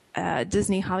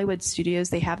Disney Hollywood Studios,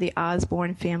 they have the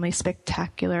Osborne Family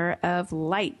Spectacular of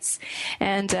Lights.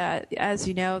 And as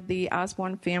you know, the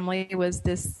Osborne family was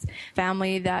this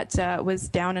family that was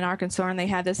down in Arkansas, and they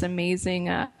had this amazing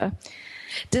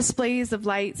displays of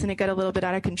lights, and it got a little bit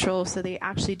out of control, so they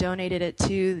actually donated it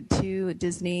to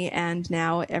Disney. And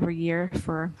now every year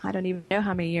for, I don't even know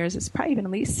how many years, it's probably been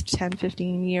at least 10,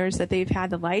 15 years that they've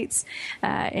had the lights,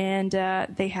 and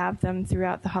they have them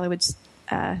throughout the Hollywood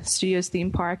Studios theme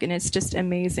park, and it's just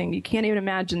amazing. You can't even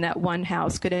imagine that one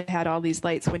house could have had all these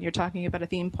lights when you're talking about a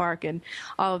theme park, and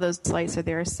all of those lights are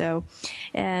there. So,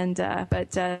 and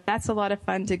but that's a lot of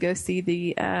fun to go see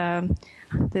the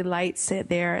the lights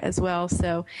there as well.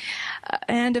 So,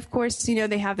 and of course,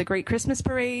 they have the great Christmas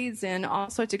parades and all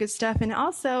sorts of good stuff. And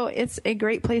also, it's a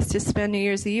great place to spend New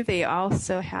Year's Eve. They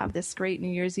also have this great New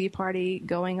Year's Eve party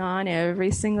going on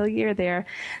every single year there.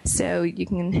 So you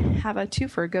can have a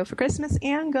twofer, go for Christmas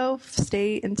and go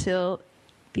stay until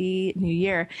the new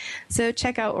year. So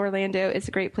check out Orlando. It's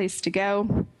a great place to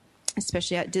go,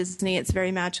 especially at Disney. It's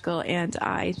very magical, and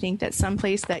I think that's some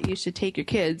place that you should take your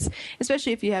kids,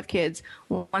 especially if you have kids.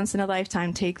 Once in a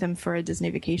lifetime, take them for a Disney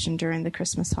vacation during the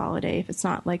Christmas holiday. If it's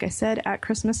not, like I said, at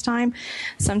Christmas time,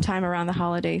 sometime around the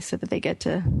holiday, so that they get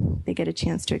a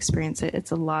chance to experience it.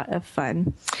 It's a lot of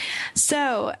fun.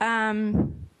 So,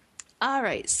 all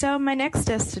right. So my next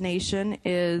destination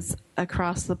is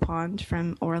across the pond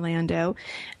from Orlando.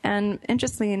 And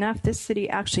interestingly enough, this city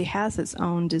actually has its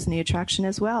own Disney attraction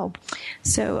as well.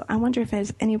 So I wonder if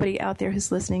there's anybody out there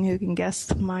who's listening who can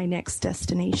guess my next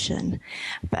destination.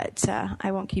 But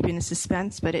I won't keep you in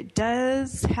suspense, but it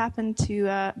does happen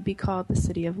to be called the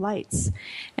City of Lights,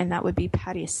 and that would be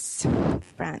Paris,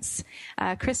 France.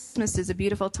 Christmas is a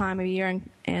beautiful time of year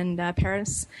in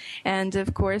Paris, and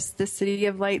of course the City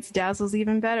of Lights dazzles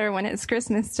even better when it's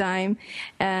Christmas time,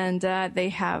 and they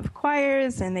have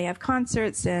choirs and they have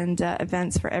concerts and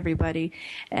events for everybody,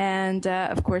 and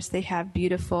of course they have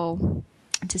beautiful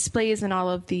displays in all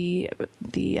of the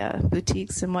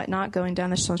boutiques and whatnot going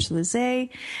down the Champs-Élysées,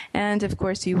 and of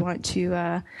course you want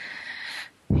to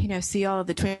see all of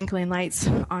the twinkling lights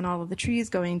on all of the trees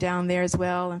going down there as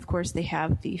well. And of course, they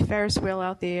have the Ferris wheel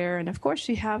out there. And of course,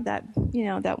 you have that,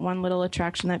 that one little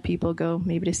attraction that people go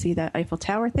maybe to see, that Eiffel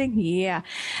Tower thing. Yeah.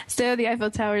 So the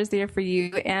Eiffel Tower is there for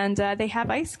you. And they have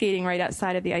ice skating right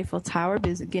outside of the Eiffel Tower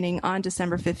beginning on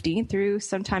December 15th through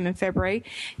sometime in February.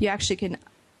 You actually can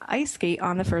ice skate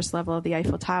on the first level of the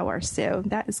Eiffel Tower. So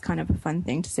that is kind of a fun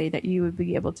thing to say that you would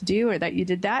be able to do, or that you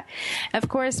did that. Of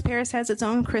course, Paris has its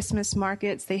own Christmas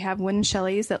markets. They have wooden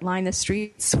chalets that line the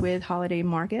streets with holiday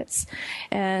markets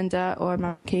and or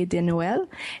Marché de Noël.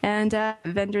 And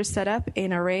vendors set up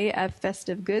an array of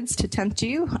festive goods to tempt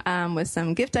you with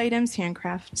some gift items,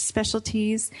 handcraft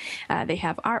specialties. They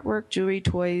have artwork, jewelry,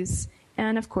 toys,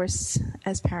 and, of course,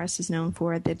 as Paris is known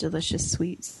for, the delicious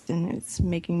sweets. And it's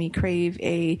making me crave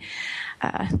a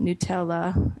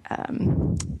Nutella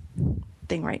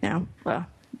thing right now. Well,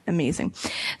 amazing.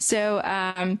 So,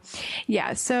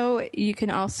 so you can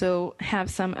also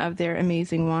have some of their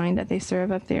amazing wine that they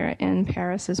serve up there in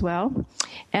Paris as well.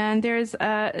 And there's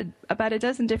about a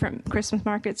dozen different Christmas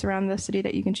markets around the city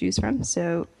that you can choose from.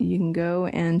 So you can go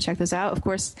and check those out. Of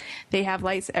course, they have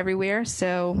lights everywhere.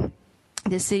 So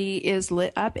the city is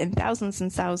lit up in thousands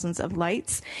and thousands of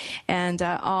lights, and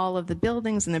all of the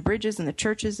buildings and the bridges and the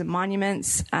churches and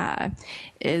monuments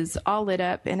is all lit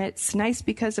up. And it's nice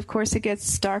because, of course, it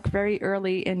gets dark very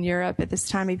early in Europe at this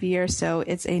time of year, so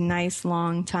it's a nice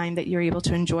long time that you're able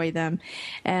to enjoy them.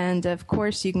 And, of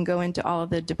course, you can go into all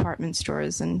of the department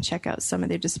stores and check out some of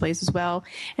their displays as well.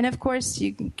 And, of course,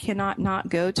 you cannot not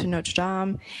go to Notre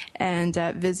Dame and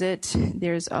visit.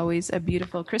 There's always a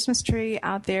beautiful Christmas tree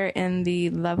out there in the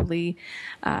lovely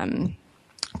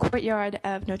courtyard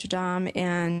of Notre Dame,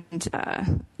 and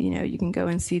you can go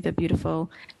and see the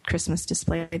beautiful Christmas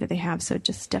display that they have. So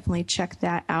just definitely check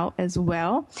that out as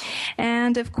well.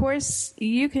 And of course,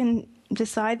 you can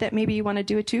decide that maybe you want to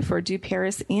do a twofer, do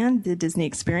Paris and the Disney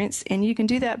experience, and you can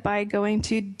do that by going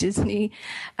to Disneyland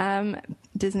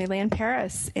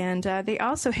Paris. And they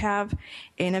also have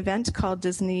an event called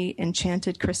Disney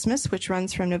Enchanted Christmas, which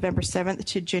runs from November 7th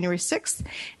to January 6th,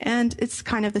 and it's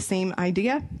kind of the same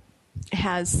idea. It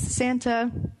has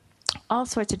Santa, all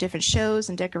sorts of different shows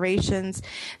and decorations.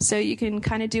 So you can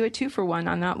kind of do a 2-for-1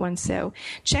 on that one. So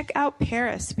check out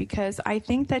Paris, because I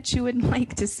think that you would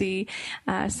like to see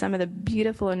some of the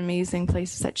beautiful and amazing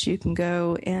places that you can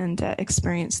go and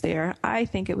experience there. I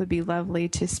think it would be lovely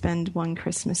to spend one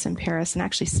Christmas in Paris and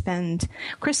actually spend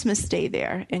Christmas Day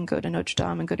there and go to Notre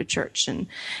Dame and go to church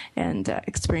and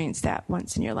experience that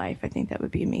once in your life. I think that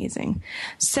would be amazing.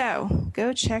 So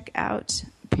go check out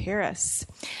Paris.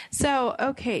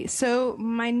 So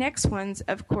my next ones,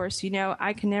 of course,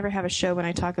 I can never have a show when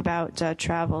I talk about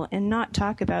travel and not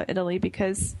talk about Italy,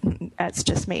 because that's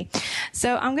just me.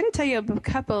 So I'm going to tell you a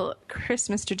couple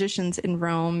Christmas traditions in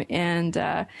Rome and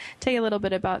tell you a little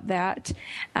bit about that.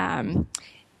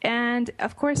 And,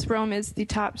 of course, Rome is the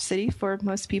top city for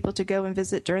most people to go and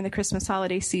visit during the Christmas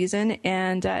holiday season,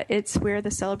 and it's where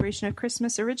the celebration of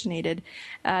Christmas originated.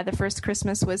 The first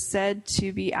Christmas was said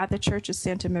to be at the Church of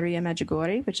Santa Maria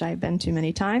Medjugorje, which I've been to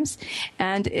many times,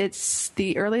 and it's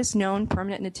the earliest known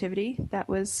permanent nativity that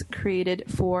was created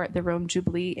for the Rome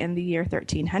Jubilee in the year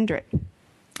 1300.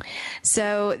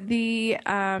 So the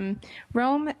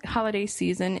Rome holiday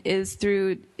season is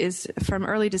from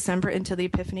early December until the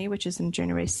Epiphany, which is in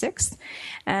January 6th.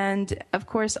 And, of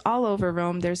course, all over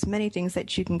Rome, there's many things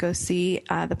that you can go see.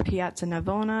 The Piazza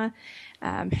Navona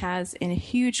has a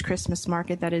huge Christmas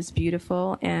market that is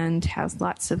beautiful and has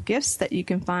lots of gifts that you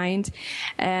can find.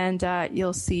 And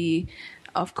you'll see,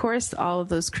 of course, all of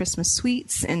those Christmas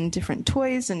sweets and different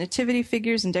toys and nativity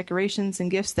figures and decorations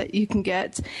and gifts that you can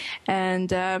get.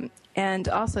 And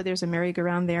also there's a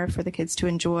merry-go-round there for the kids to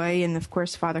enjoy. And, of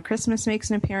course, Father Christmas makes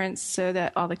an appearance so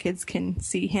that all the kids can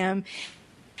see him.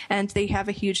 And they have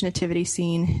a huge nativity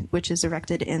scene, which is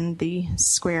erected in the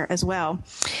square as well.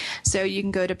 So you can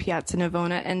go to Piazza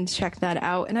Navona and check that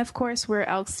out. And, of course, where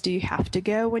else do you have to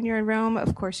go when you're in Rome?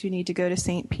 Of course, you need to go to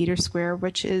St. Peter's Square,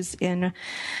 which is in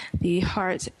the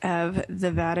heart of the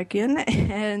Vatican.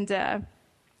 And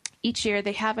each year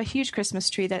they have a huge Christmas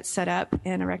tree that's set up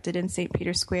and erected in St.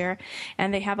 Peter's Square,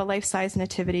 and they have a life-size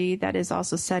nativity that is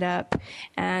also set up,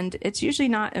 and it's usually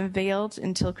not unveiled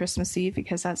until Christmas Eve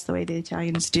because that's the way the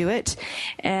Italians do it.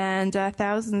 And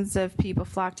thousands of people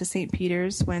flock to St.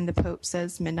 Peter's when the Pope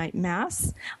says midnight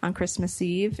mass on Christmas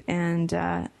Eve,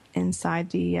 and inside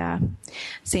the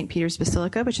St. Peter's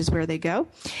Basilica, which is where they go.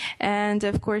 And,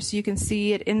 of course, you can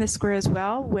see it in the square as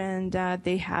well when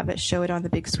they show it on the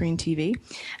big screen TV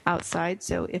outside.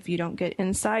 So if you don't get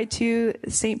inside to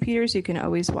St. Peter's, you can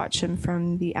always watch him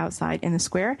from the outside in the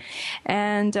square.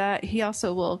 And he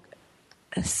also will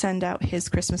send out his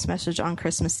Christmas message on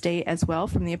Christmas Day as well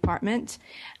from the apartment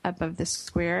above the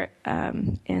square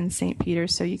in St.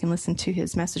 Peter's, so you can listen to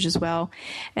his message as well.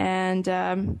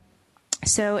 And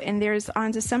there's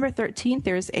on December 13th,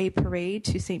 there's a parade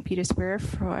to St. Peter's Square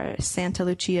for Santa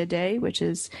Lucia Day, which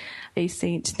is a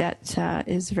saint that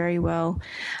is very well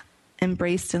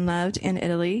embraced and loved in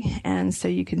Italy. And so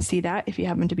you can see that if you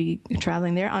happen to be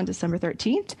traveling there on December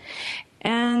 13th.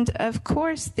 And, of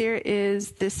course, there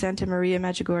is the Santa Maria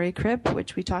Maggiore crypt,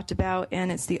 which we talked about,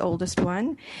 and it's the oldest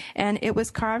one. And it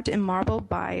was carved in marble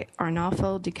by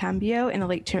Arnolfo di Cambio in the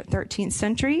late 13th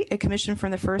century, a commission from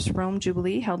the first Rome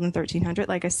Jubilee held in 1300,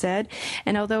 like I said.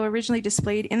 And although originally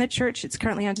displayed in the church, it's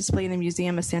currently on display in the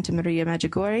Museum of Santa Maria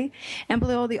Maggiore. And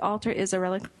below the altar is a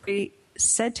reliquary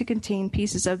said to contain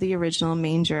pieces of the original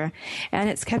manger, and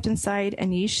it's kept inside a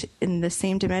niche in the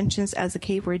same dimensions as the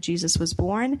cave where Jesus was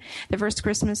born. The first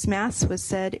Christmas Mass was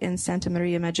said in Santa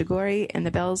Maria Maggiore, and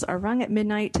the bells are rung at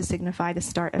midnight to signify the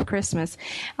start of Christmas.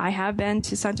 I have been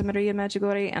to Santa Maria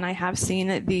Maggiore, and I have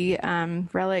seen the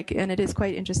relic, and it is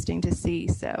quite interesting to see.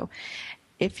 So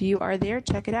if you are there,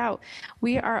 check it out.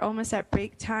 We are almost at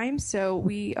break time, so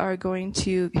we are going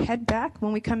to head back.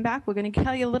 When we come back, we're going to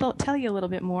tell you a little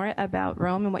bit more about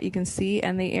Rome and what you can see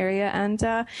in the area, and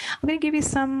I'm going to give you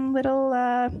some little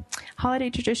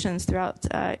holiday traditions throughout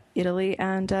Italy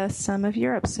and some of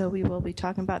Europe. So we will be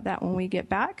talking about that when we get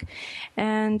back.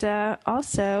 And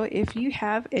also, if you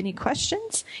have any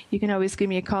questions, you can always give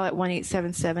me a call at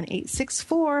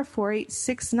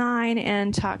 1-877-864-4869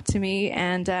 and talk to me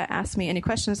and ask me any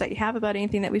questions that you have about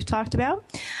anything that we've talked about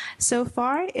so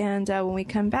far. And when we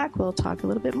come back, we'll talk a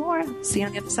little bit more. See you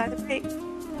on the other side of the break.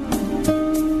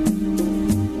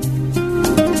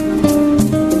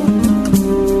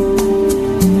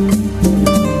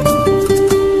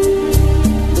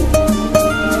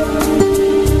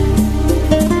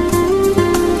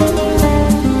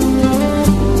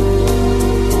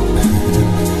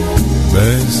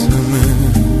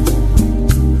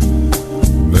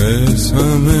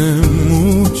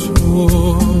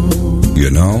 You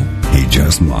know, he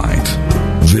just might.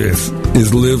 This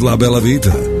is Live La Bella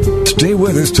Vita. Stay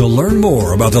with us to learn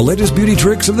more about the latest beauty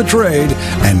tricks of the trade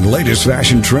and latest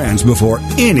fashion trends before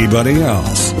anybody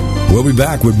else. We'll be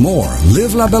back with more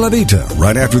Live La Bella Vita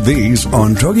right after these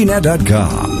on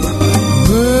TogiNet.com.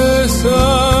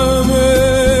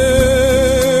 Bésame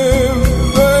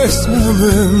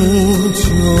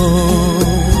mucho.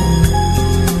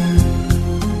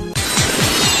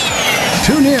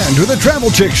 Tune in to the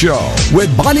Travel Chick Show with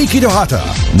Bonnie Kitohata,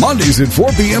 Mondays at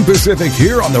 4 p.m. Pacific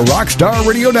here on the Rockstar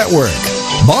Radio Network.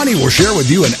 Bonnie will share with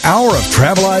you an hour of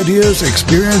travel ideas,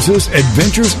 experiences,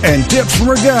 adventures, and tips from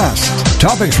her guests.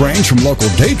 Topics range from local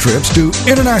day trips to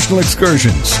international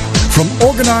excursions, from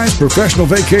organized professional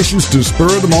vacations to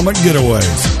spur-of-the-moment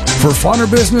getaways. For fun or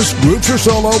business, groups or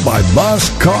solo, by bus,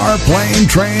 car, plane,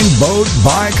 train, boat,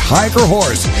 bike, hike, or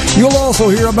horse. You'll also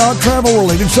hear about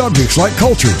travel-related subjects like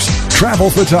cultures, travel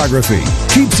photography,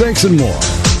 keepsakes, and more.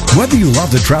 Whether you love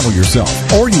to travel yourself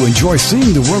or you enjoy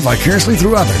seeing the world vicariously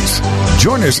through others,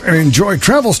 join us and enjoy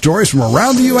travel stories from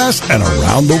around the U.S. and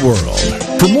around the world.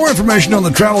 For more information on The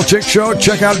Travel Chick Show,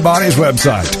 check out Bonnie's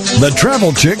website,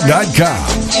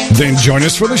 thetravelchick.com. Then join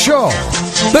us for the show,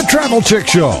 The Travel Chick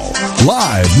Show,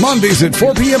 live Mondays at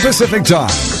 4 p.m. Pacific Time,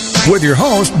 with your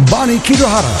host, Bonnie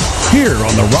Kitohara, here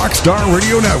on the Rockstar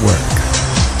Radio Network.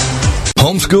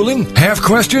 Homeschooling? Have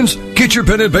questions? Get your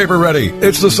pen and paper ready.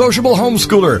 It's the sociable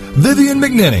homeschooler, Vivian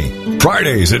McNinney.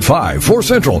 Fridays at 5, 4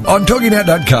 Central on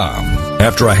TogiNet.com.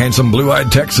 After a handsome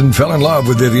blue-eyed Texan fell in love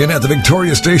with Vivian at the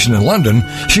Victoria Station in London,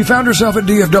 she found herself at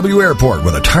DFW Airport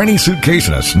with a tiny suitcase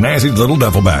and a snazzy little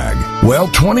duffel bag. Well,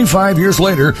 25 years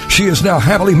later, she is now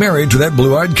happily married to that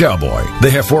blue-eyed cowboy.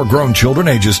 They have 4 grown children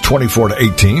ages 24 to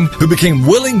 18 who became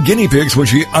willing guinea pigs when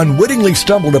she unwittingly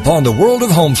stumbled upon the world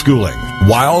of homeschooling.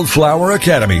 Wildflower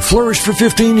Academy flourished for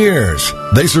 15 years.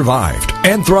 They survived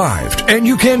and thrived, and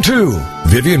you can too.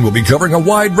 Vivian will be covering a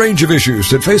wide range of issues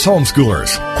that face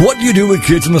homeschoolers. What do you do with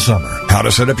kids in the summer? How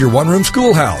to set up your one-room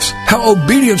schoolhouse? How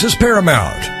obedience is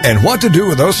paramount? And what to do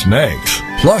with those snakes?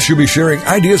 Plus, you'll be sharing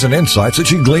ideas and insights that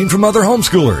she gleaned from other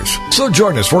homeschoolers. So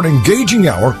join us for an engaging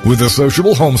hour with the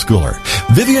sociable homeschooler,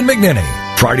 Vivian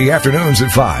McNinney. Friday afternoons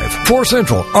at 5, 4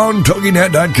 Central on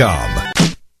TogiNet.com.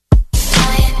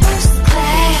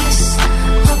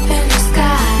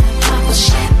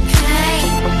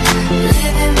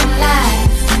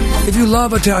 If you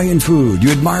love Italian food,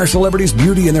 you admire celebrities'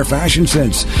 beauty and their fashion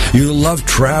sense, you love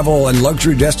travel and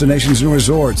luxury destinations and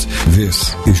resorts,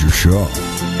 this is your show.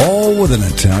 All with an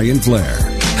Italian flair.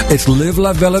 It's Live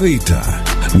La Bella Vita.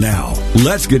 Now,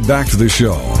 let's get back to the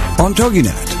show on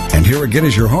TogiNet. And here again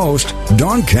is your host,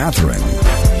 Dawn Catherine.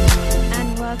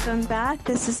 And welcome back.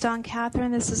 This is Dawn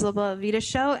Catherine. This is the Bella Vita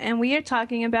Show. And we are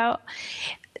talking about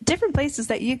different places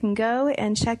that you can go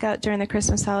and check out during the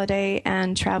Christmas holiday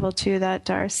and travel to that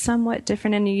are somewhat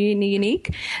different and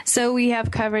unique. So we have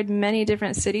covered many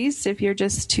different cities. If you're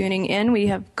just tuning in, we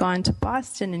have gone to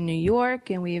Boston and New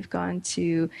York, and we've gone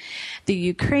to the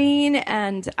Ukraine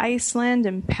and Iceland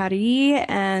and Paris,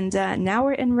 and now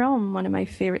we're in Rome, one of my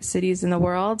favorite cities in the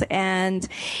world. And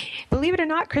believe it or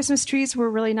not, Christmas trees were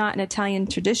really not an Italian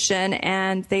tradition,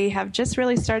 and they have just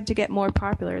really started to get more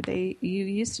popular. You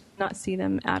used to not see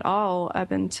them at all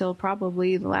up until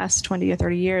probably the last 20 or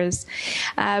 30 years.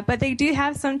 But they do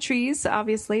have some trees,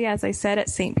 obviously. As I said, at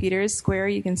St. Peter's Square,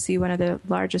 you can see one of the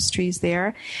largest trees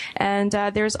there. And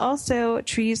there's also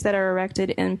trees that are erected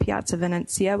in Piazza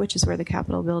Venezia, which is where the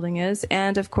Capitol building is,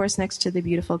 and, of course, next to the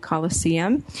beautiful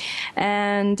Colosseum.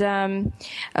 And,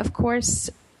 of course,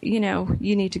 you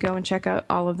need to go and check out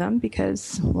all of them,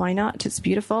 because why not? It's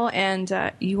beautiful, and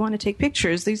you want to take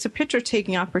pictures. These are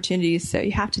picture-taking opportunities, so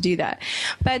you have to do that.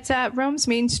 But Rome's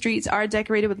main streets are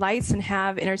decorated with lights and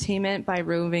have entertainment by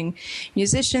roving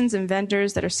musicians and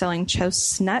vendors that are selling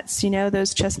chestnuts. You know,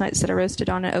 those chestnuts that are roasted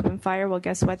on an open fire? Well,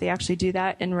 guess what? They actually do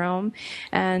that in Rome,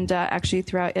 and actually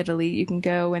throughout Italy. You can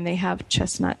go and they have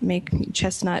chestnut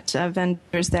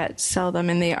vendors that sell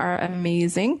them, and they are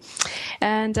amazing.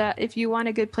 And if you want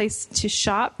a good place to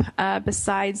shop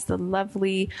besides the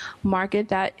lovely market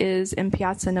that is in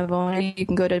Piazza Navona, you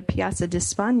can go to Piazza di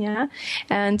Spagna,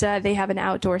 and they have an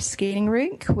outdoor skating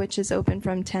rink which is open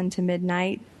from 10 to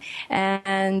midnight.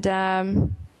 And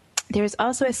there's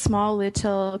also a small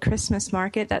little Christmas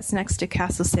market that's next to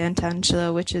Castle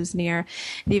Sant'Angelo, which is near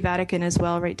the Vatican as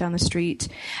well, right down the street.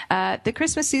 The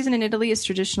Christmas season in Italy is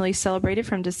traditionally celebrated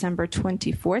from December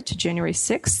 24th to January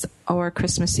 6th, or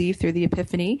Christmas Eve through the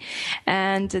Epiphany.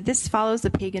 And this follows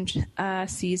the pagan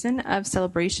season of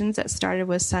celebrations that started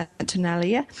with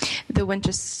Saturnalia, the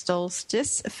winter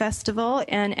solstice festival,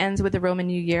 and ends with the Roman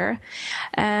New Year.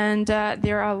 And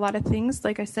there are a lot of things,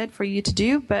 like I said, for you to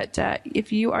do. But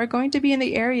if you are going to be in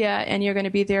the area and you're going to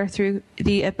be there through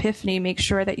the Epiphany, make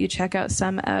sure that you check out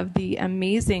some of the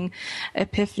amazing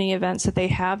Epiphany events that they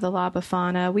have, the La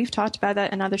Befana. We've talked about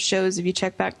that in other shows. If you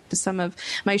check back to some of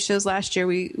my shows last year,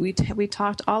 we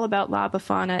talked all about La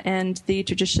Befana and the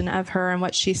tradition of her and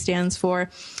what she stands for,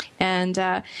 and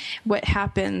what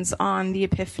happens on the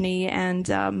Epiphany. And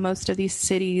most of these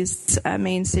cities,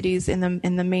 main cities in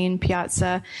the main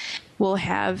piazza, will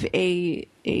have a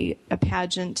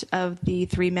pageant of the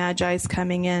three Magi's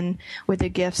coming in with the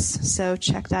gifts. So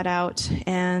check that out.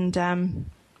 And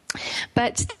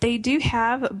but they do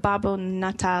have Babbo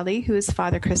Natale, who is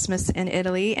Father Christmas in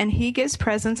Italy, and he gives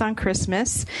presents on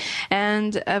Christmas.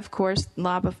 And, of course,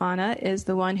 La Befana is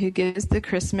the one who gives the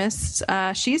Christmas.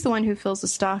 She's the one who fills the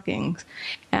stockings.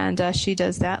 And she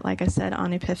does that, like I said,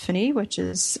 on Epiphany, which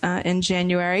is in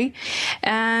January.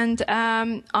 And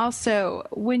also,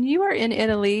 when you are in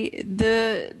Italy,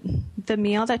 the the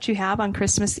meal that you have on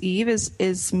Christmas Eve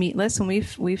is meatless, and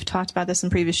we've talked about this in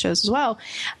previous shows as well.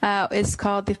 It's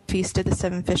called the Feast of the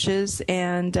Seven Fishes,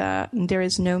 and there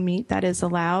is no meat that is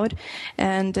allowed.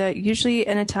 And usually,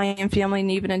 an Italian family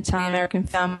and even an Italian American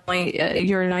family,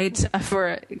 your night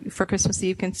for Christmas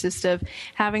Eve consists of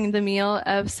having the meal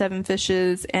of 7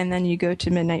 fishes, and then you go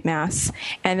to midnight mass,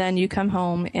 and then you come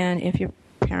home, and if your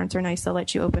parents are nice, they'll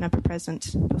let you open up a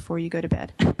present before you go to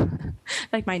bed.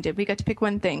 Like mine did. We got to pick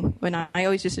one thing. When I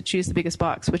always used to choose the biggest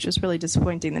box, which was really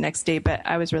disappointing the next day, but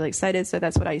I was really excited, so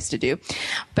that's what I used to do.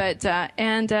 But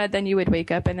then you would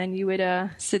wake up, and then you would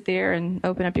sit there and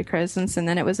open up your presents, and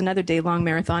then it was another day-long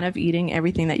marathon of eating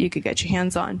everything that you could get your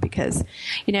hands on, because,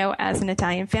 as an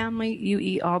Italian family, you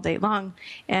eat all day long,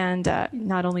 and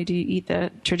not only do you eat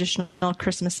the traditional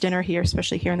Christmas dinner here,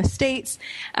 especially here in the States,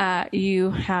 you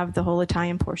have the whole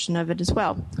Italian portion of it as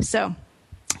well. So,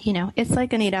 it's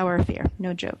like an 8-hour affair,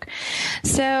 no joke.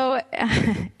 So,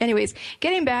 anyways,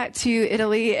 getting back to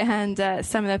Italy and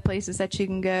some of the places that you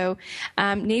can go.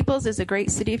 Naples is a great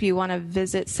city if you want to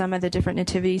visit some of the different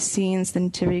nativity scenes, the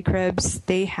nativity cribs.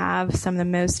 They have some of the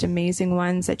most amazing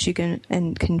ones that you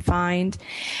can find,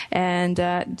 and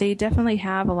they definitely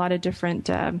have a lot of different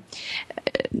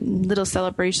little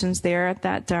celebrations there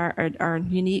that are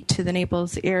unique to the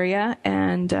Naples area,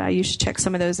 and you should check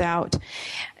some of those out.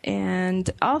 And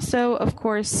also, of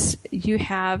course, you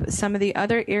have some of the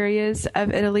other areas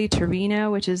of Italy.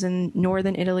 Torino, which is in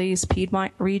northern Italy's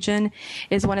Piedmont region,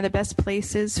 is one of the best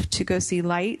places to go see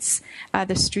lights.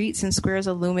 The streets and squares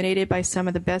illuminated by some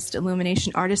of the best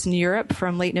illumination artists in Europe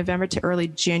from late November to early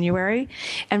January.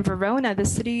 And Verona, the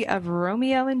city of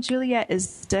Romeo and Juliet,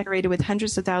 is decorated with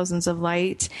hundreds of thousands of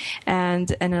lights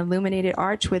and an illuminated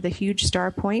arch with a huge star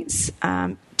points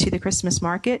to the Christmas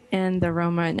market in the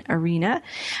Roman Arena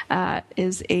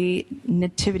is a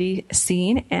nativity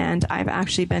scene, and I've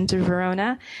actually been to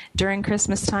Verona during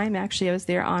Christmas time. Actually, I was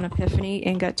there on Epiphany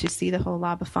and got to see the whole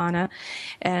La Befana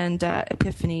and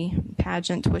Epiphany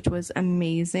pageant, which was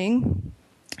amazing.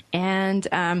 And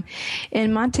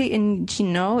in Monte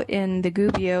Ingino in the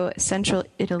Gubbio, central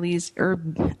Italy's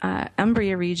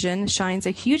Umbria region, shines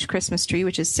a huge Christmas tree,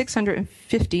 which is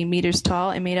 650 meters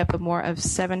tall and made up of more of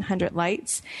 700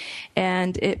 lights.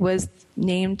 And it was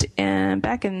named,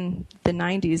 back in the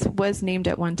 90s, was named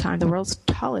at one time the world's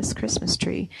tallest Christmas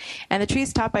tree. And the tree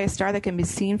is topped by a star that can be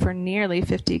seen for nearly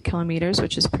 50 kilometers,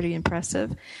 which is pretty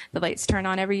impressive. The lights turn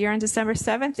on every year on December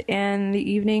 7th in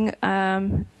the evening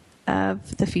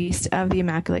of the Feast of the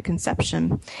Immaculate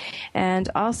Conception. And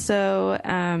also,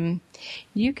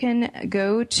 you can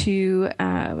go to,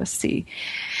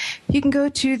 you can go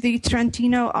to the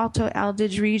Trentino Alto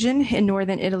Adige region in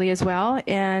northern Italy as well,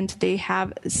 and they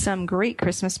have some great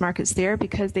Christmas markets there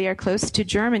because they are close to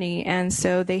Germany, and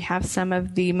so they have some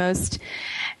of the most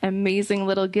amazing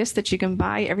little gifts that you can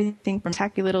buy, everything from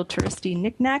tacky little touristy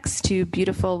knickknacks to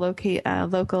beautiful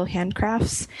local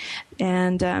handcrafts.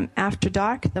 And after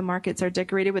dark, the markets are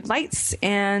decorated with lights,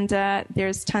 and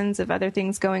there's tons of other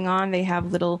things going on. They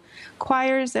have little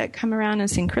choirs that come around and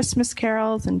sing Christmas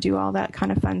carols and do all that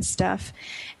kind of fun stuff.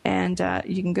 And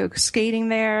you can go skating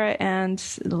there and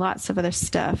lots of other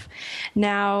stuff.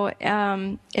 Now,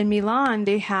 in Milan,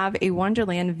 they have a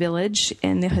Wonderland Village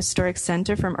in the historic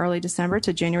center from early December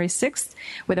to January 6th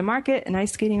with a market, an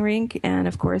ice skating rink, and,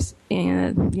 of course,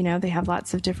 they have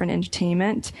lots of different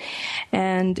entertainment.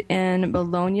 And in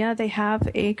Bologna, they have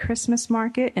a Christmas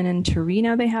market, and in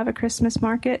Torino, they have a Christmas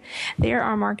market. There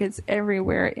are markets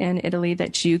everywhere in Italy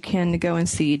that you can go and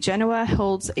see. Genoa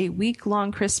holds a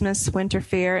week-long Christmas winter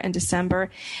fair in December.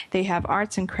 They have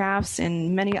arts and crafts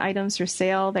and many items for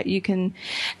sale that you can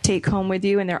take home with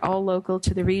you, and they're all local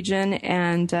to the region,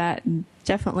 and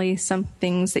definitely some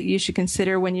things that you should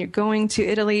consider when you're going to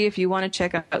Italy if you want to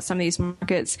check out some of these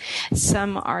markets.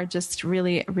 Some are just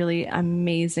really, really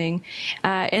amazing.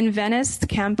 In Venice,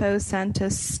 Campo Santo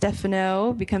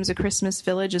Stefano becomes a Christmas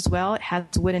village as well. It has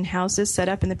wooden houses set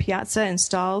up in the piazza and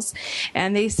stalls,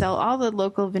 and they sell all the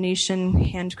local Venetian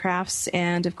handcrafts,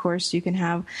 and of course you can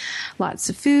have lots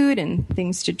of food and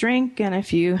things to drink, and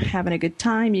if you're having a good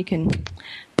time, you can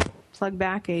plug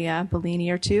back a Bellini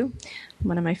or two.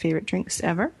 One of my favorite drinks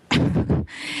ever.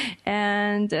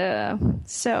 And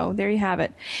so there you have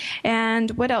it.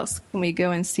 And what else can we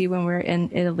go and see when we're in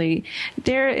Italy?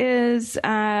 There is,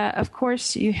 of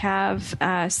course, you have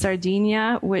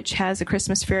Sardinia, which has a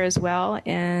Christmas fair as well,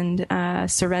 and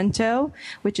Sorrento,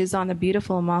 which is on the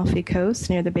beautiful Amalfi Coast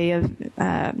near the Bay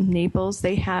of Naples.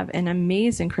 They have an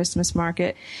amazing Christmas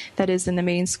market that is in the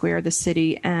main square of the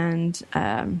city, and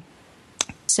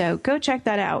So go check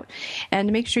that out,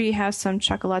 and make sure you have some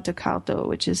cioccolato caldo,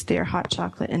 which is their hot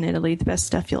chocolate in Italy, the best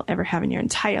stuff you'll ever have in your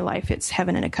entire life. It's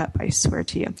heaven in a cup, I swear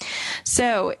to you.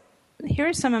 So here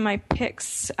are some of my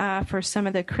picks for some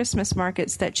of the Christmas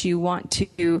markets that you want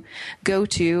to go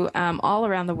to all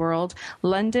around the world.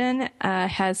 London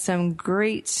has some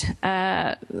great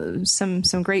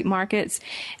some great markets.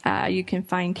 You can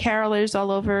find carolers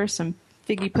all over, some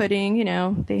figgy pudding, you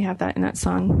know, they have that in that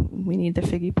song, We Need the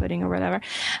Figgy Pudding or whatever.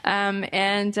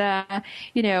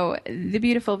 You know, the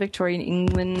beautiful Victorian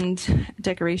England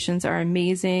decorations are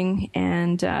amazing.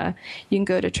 And you can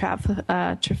go to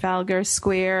Trafalgar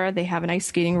Square. They have an ice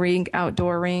skating rink,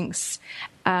 outdoor rinks.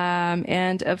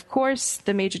 And of course,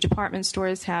 the major department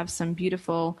stores have some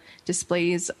beautiful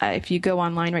displays. If you go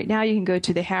online right now, you can go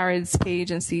to the Harrods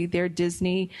page and see their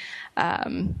Disney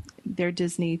themed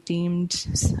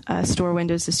store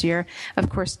windows this year.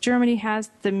 Of course, Germany has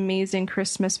the amazing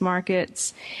Christmas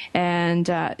markets, and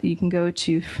you can go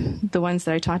to the ones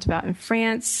that I talked about in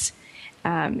France.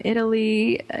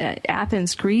 Italy,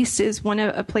 Athens, Greece is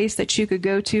a place that you could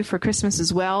go to for Christmas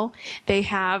as well. They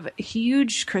have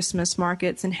huge Christmas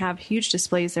markets and have huge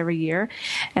displays every year.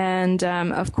 And,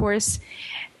 of course,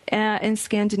 in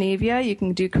Scandinavia, you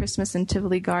can do Christmas in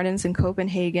Tivoli Gardens in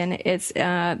Copenhagen. It's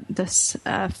this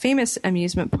famous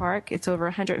amusement park. It's over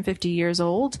 150 years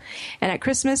old. And at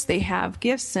Christmas, they have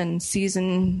gifts and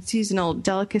seasonal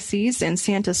delicacies, and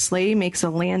Santa's sleigh makes a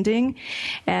landing.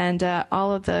 And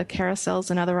all of the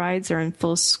carousels and other rides are in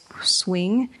full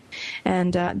swing.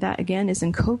 And that, again, is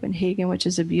in Copenhagen, which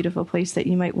is a beautiful place that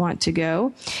you might want to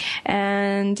go.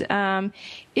 And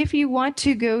if you want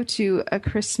to go to a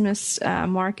Christmas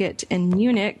market in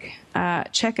Munich,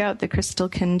 check out the Crystal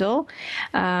Kindle.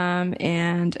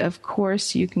 And, of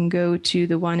course, you can go to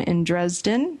the one in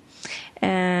Dresden.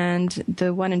 And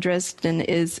the one in Dresden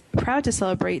is proud to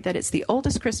celebrate that it's the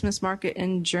oldest Christmas market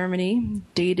in Germany,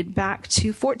 dated back to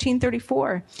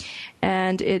 1434.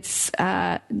 And it's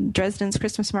Dresden's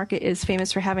Christmas market is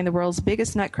famous for having the world's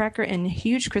biggest nutcracker and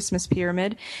huge Christmas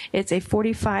pyramid. It's a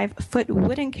 45-foot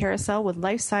wooden carousel with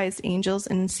life-size angels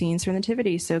and scenes from the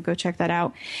Nativity. So go check that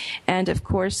out. And of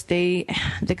course, the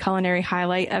culinary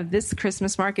highlight of this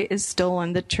Christmas market is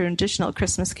Stollen, the traditional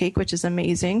Christmas cake, which is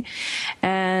amazing.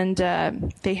 And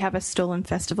they have a Stollen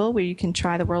Festival where you can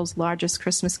try the world's largest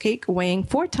Christmas cake, weighing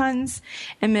 4 tons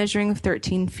and measuring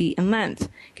 13 feet in length.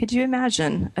 Could you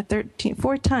imagine a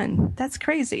 4-ton? That's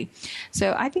crazy.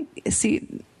 So I think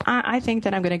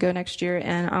that I'm going to go next year,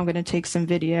 and I'm going to take some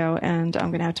video, and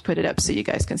I'm going to have to put it up so you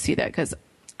guys can see that, because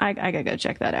I gotta go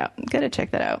check that out. Gotta check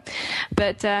that out.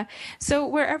 But so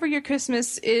wherever your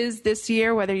Christmas is this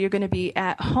year, whether you're going to be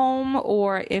at home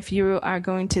or if you are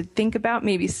going to think about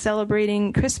maybe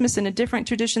celebrating Christmas in a different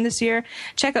tradition this year,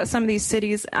 check out some of these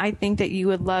cities. I think that you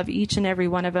would love each and every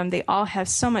one of them. They all have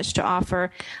so much to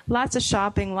offer. Lots of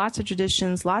shopping, lots of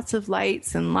traditions, lots of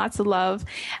lights, and lots of love.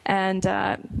 And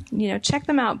check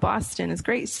them out. Boston is a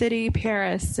great city.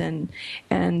 Paris and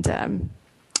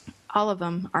all of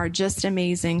them are just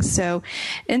amazing. So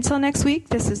until next week,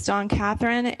 this is Dawn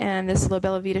Catherine, and this is the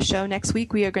Bella Vita Show. Next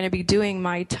week, we are going to be doing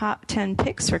my top 10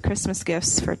 picks for Christmas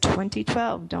gifts for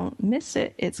 2012. Don't miss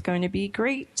it. It's going to be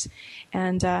great.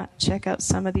 And check out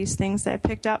some of these things that I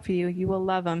picked out for you. You will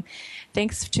love them.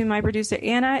 Thanks to my producer,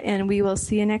 Anna, and we will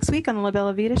see you next week on the La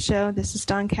Bella Vita Show. This is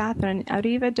Dawn Catherine.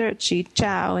 Arrivederci.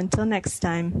 Ciao. Until next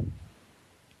time.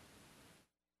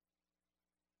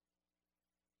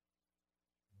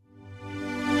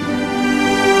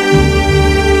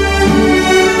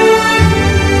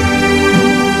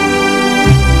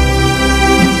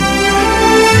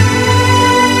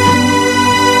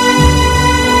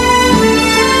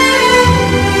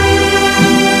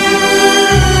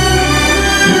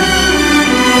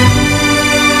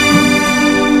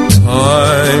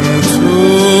 Time to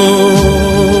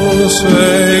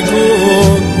say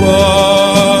goodbye.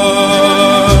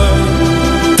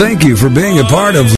 Thank you for being a part of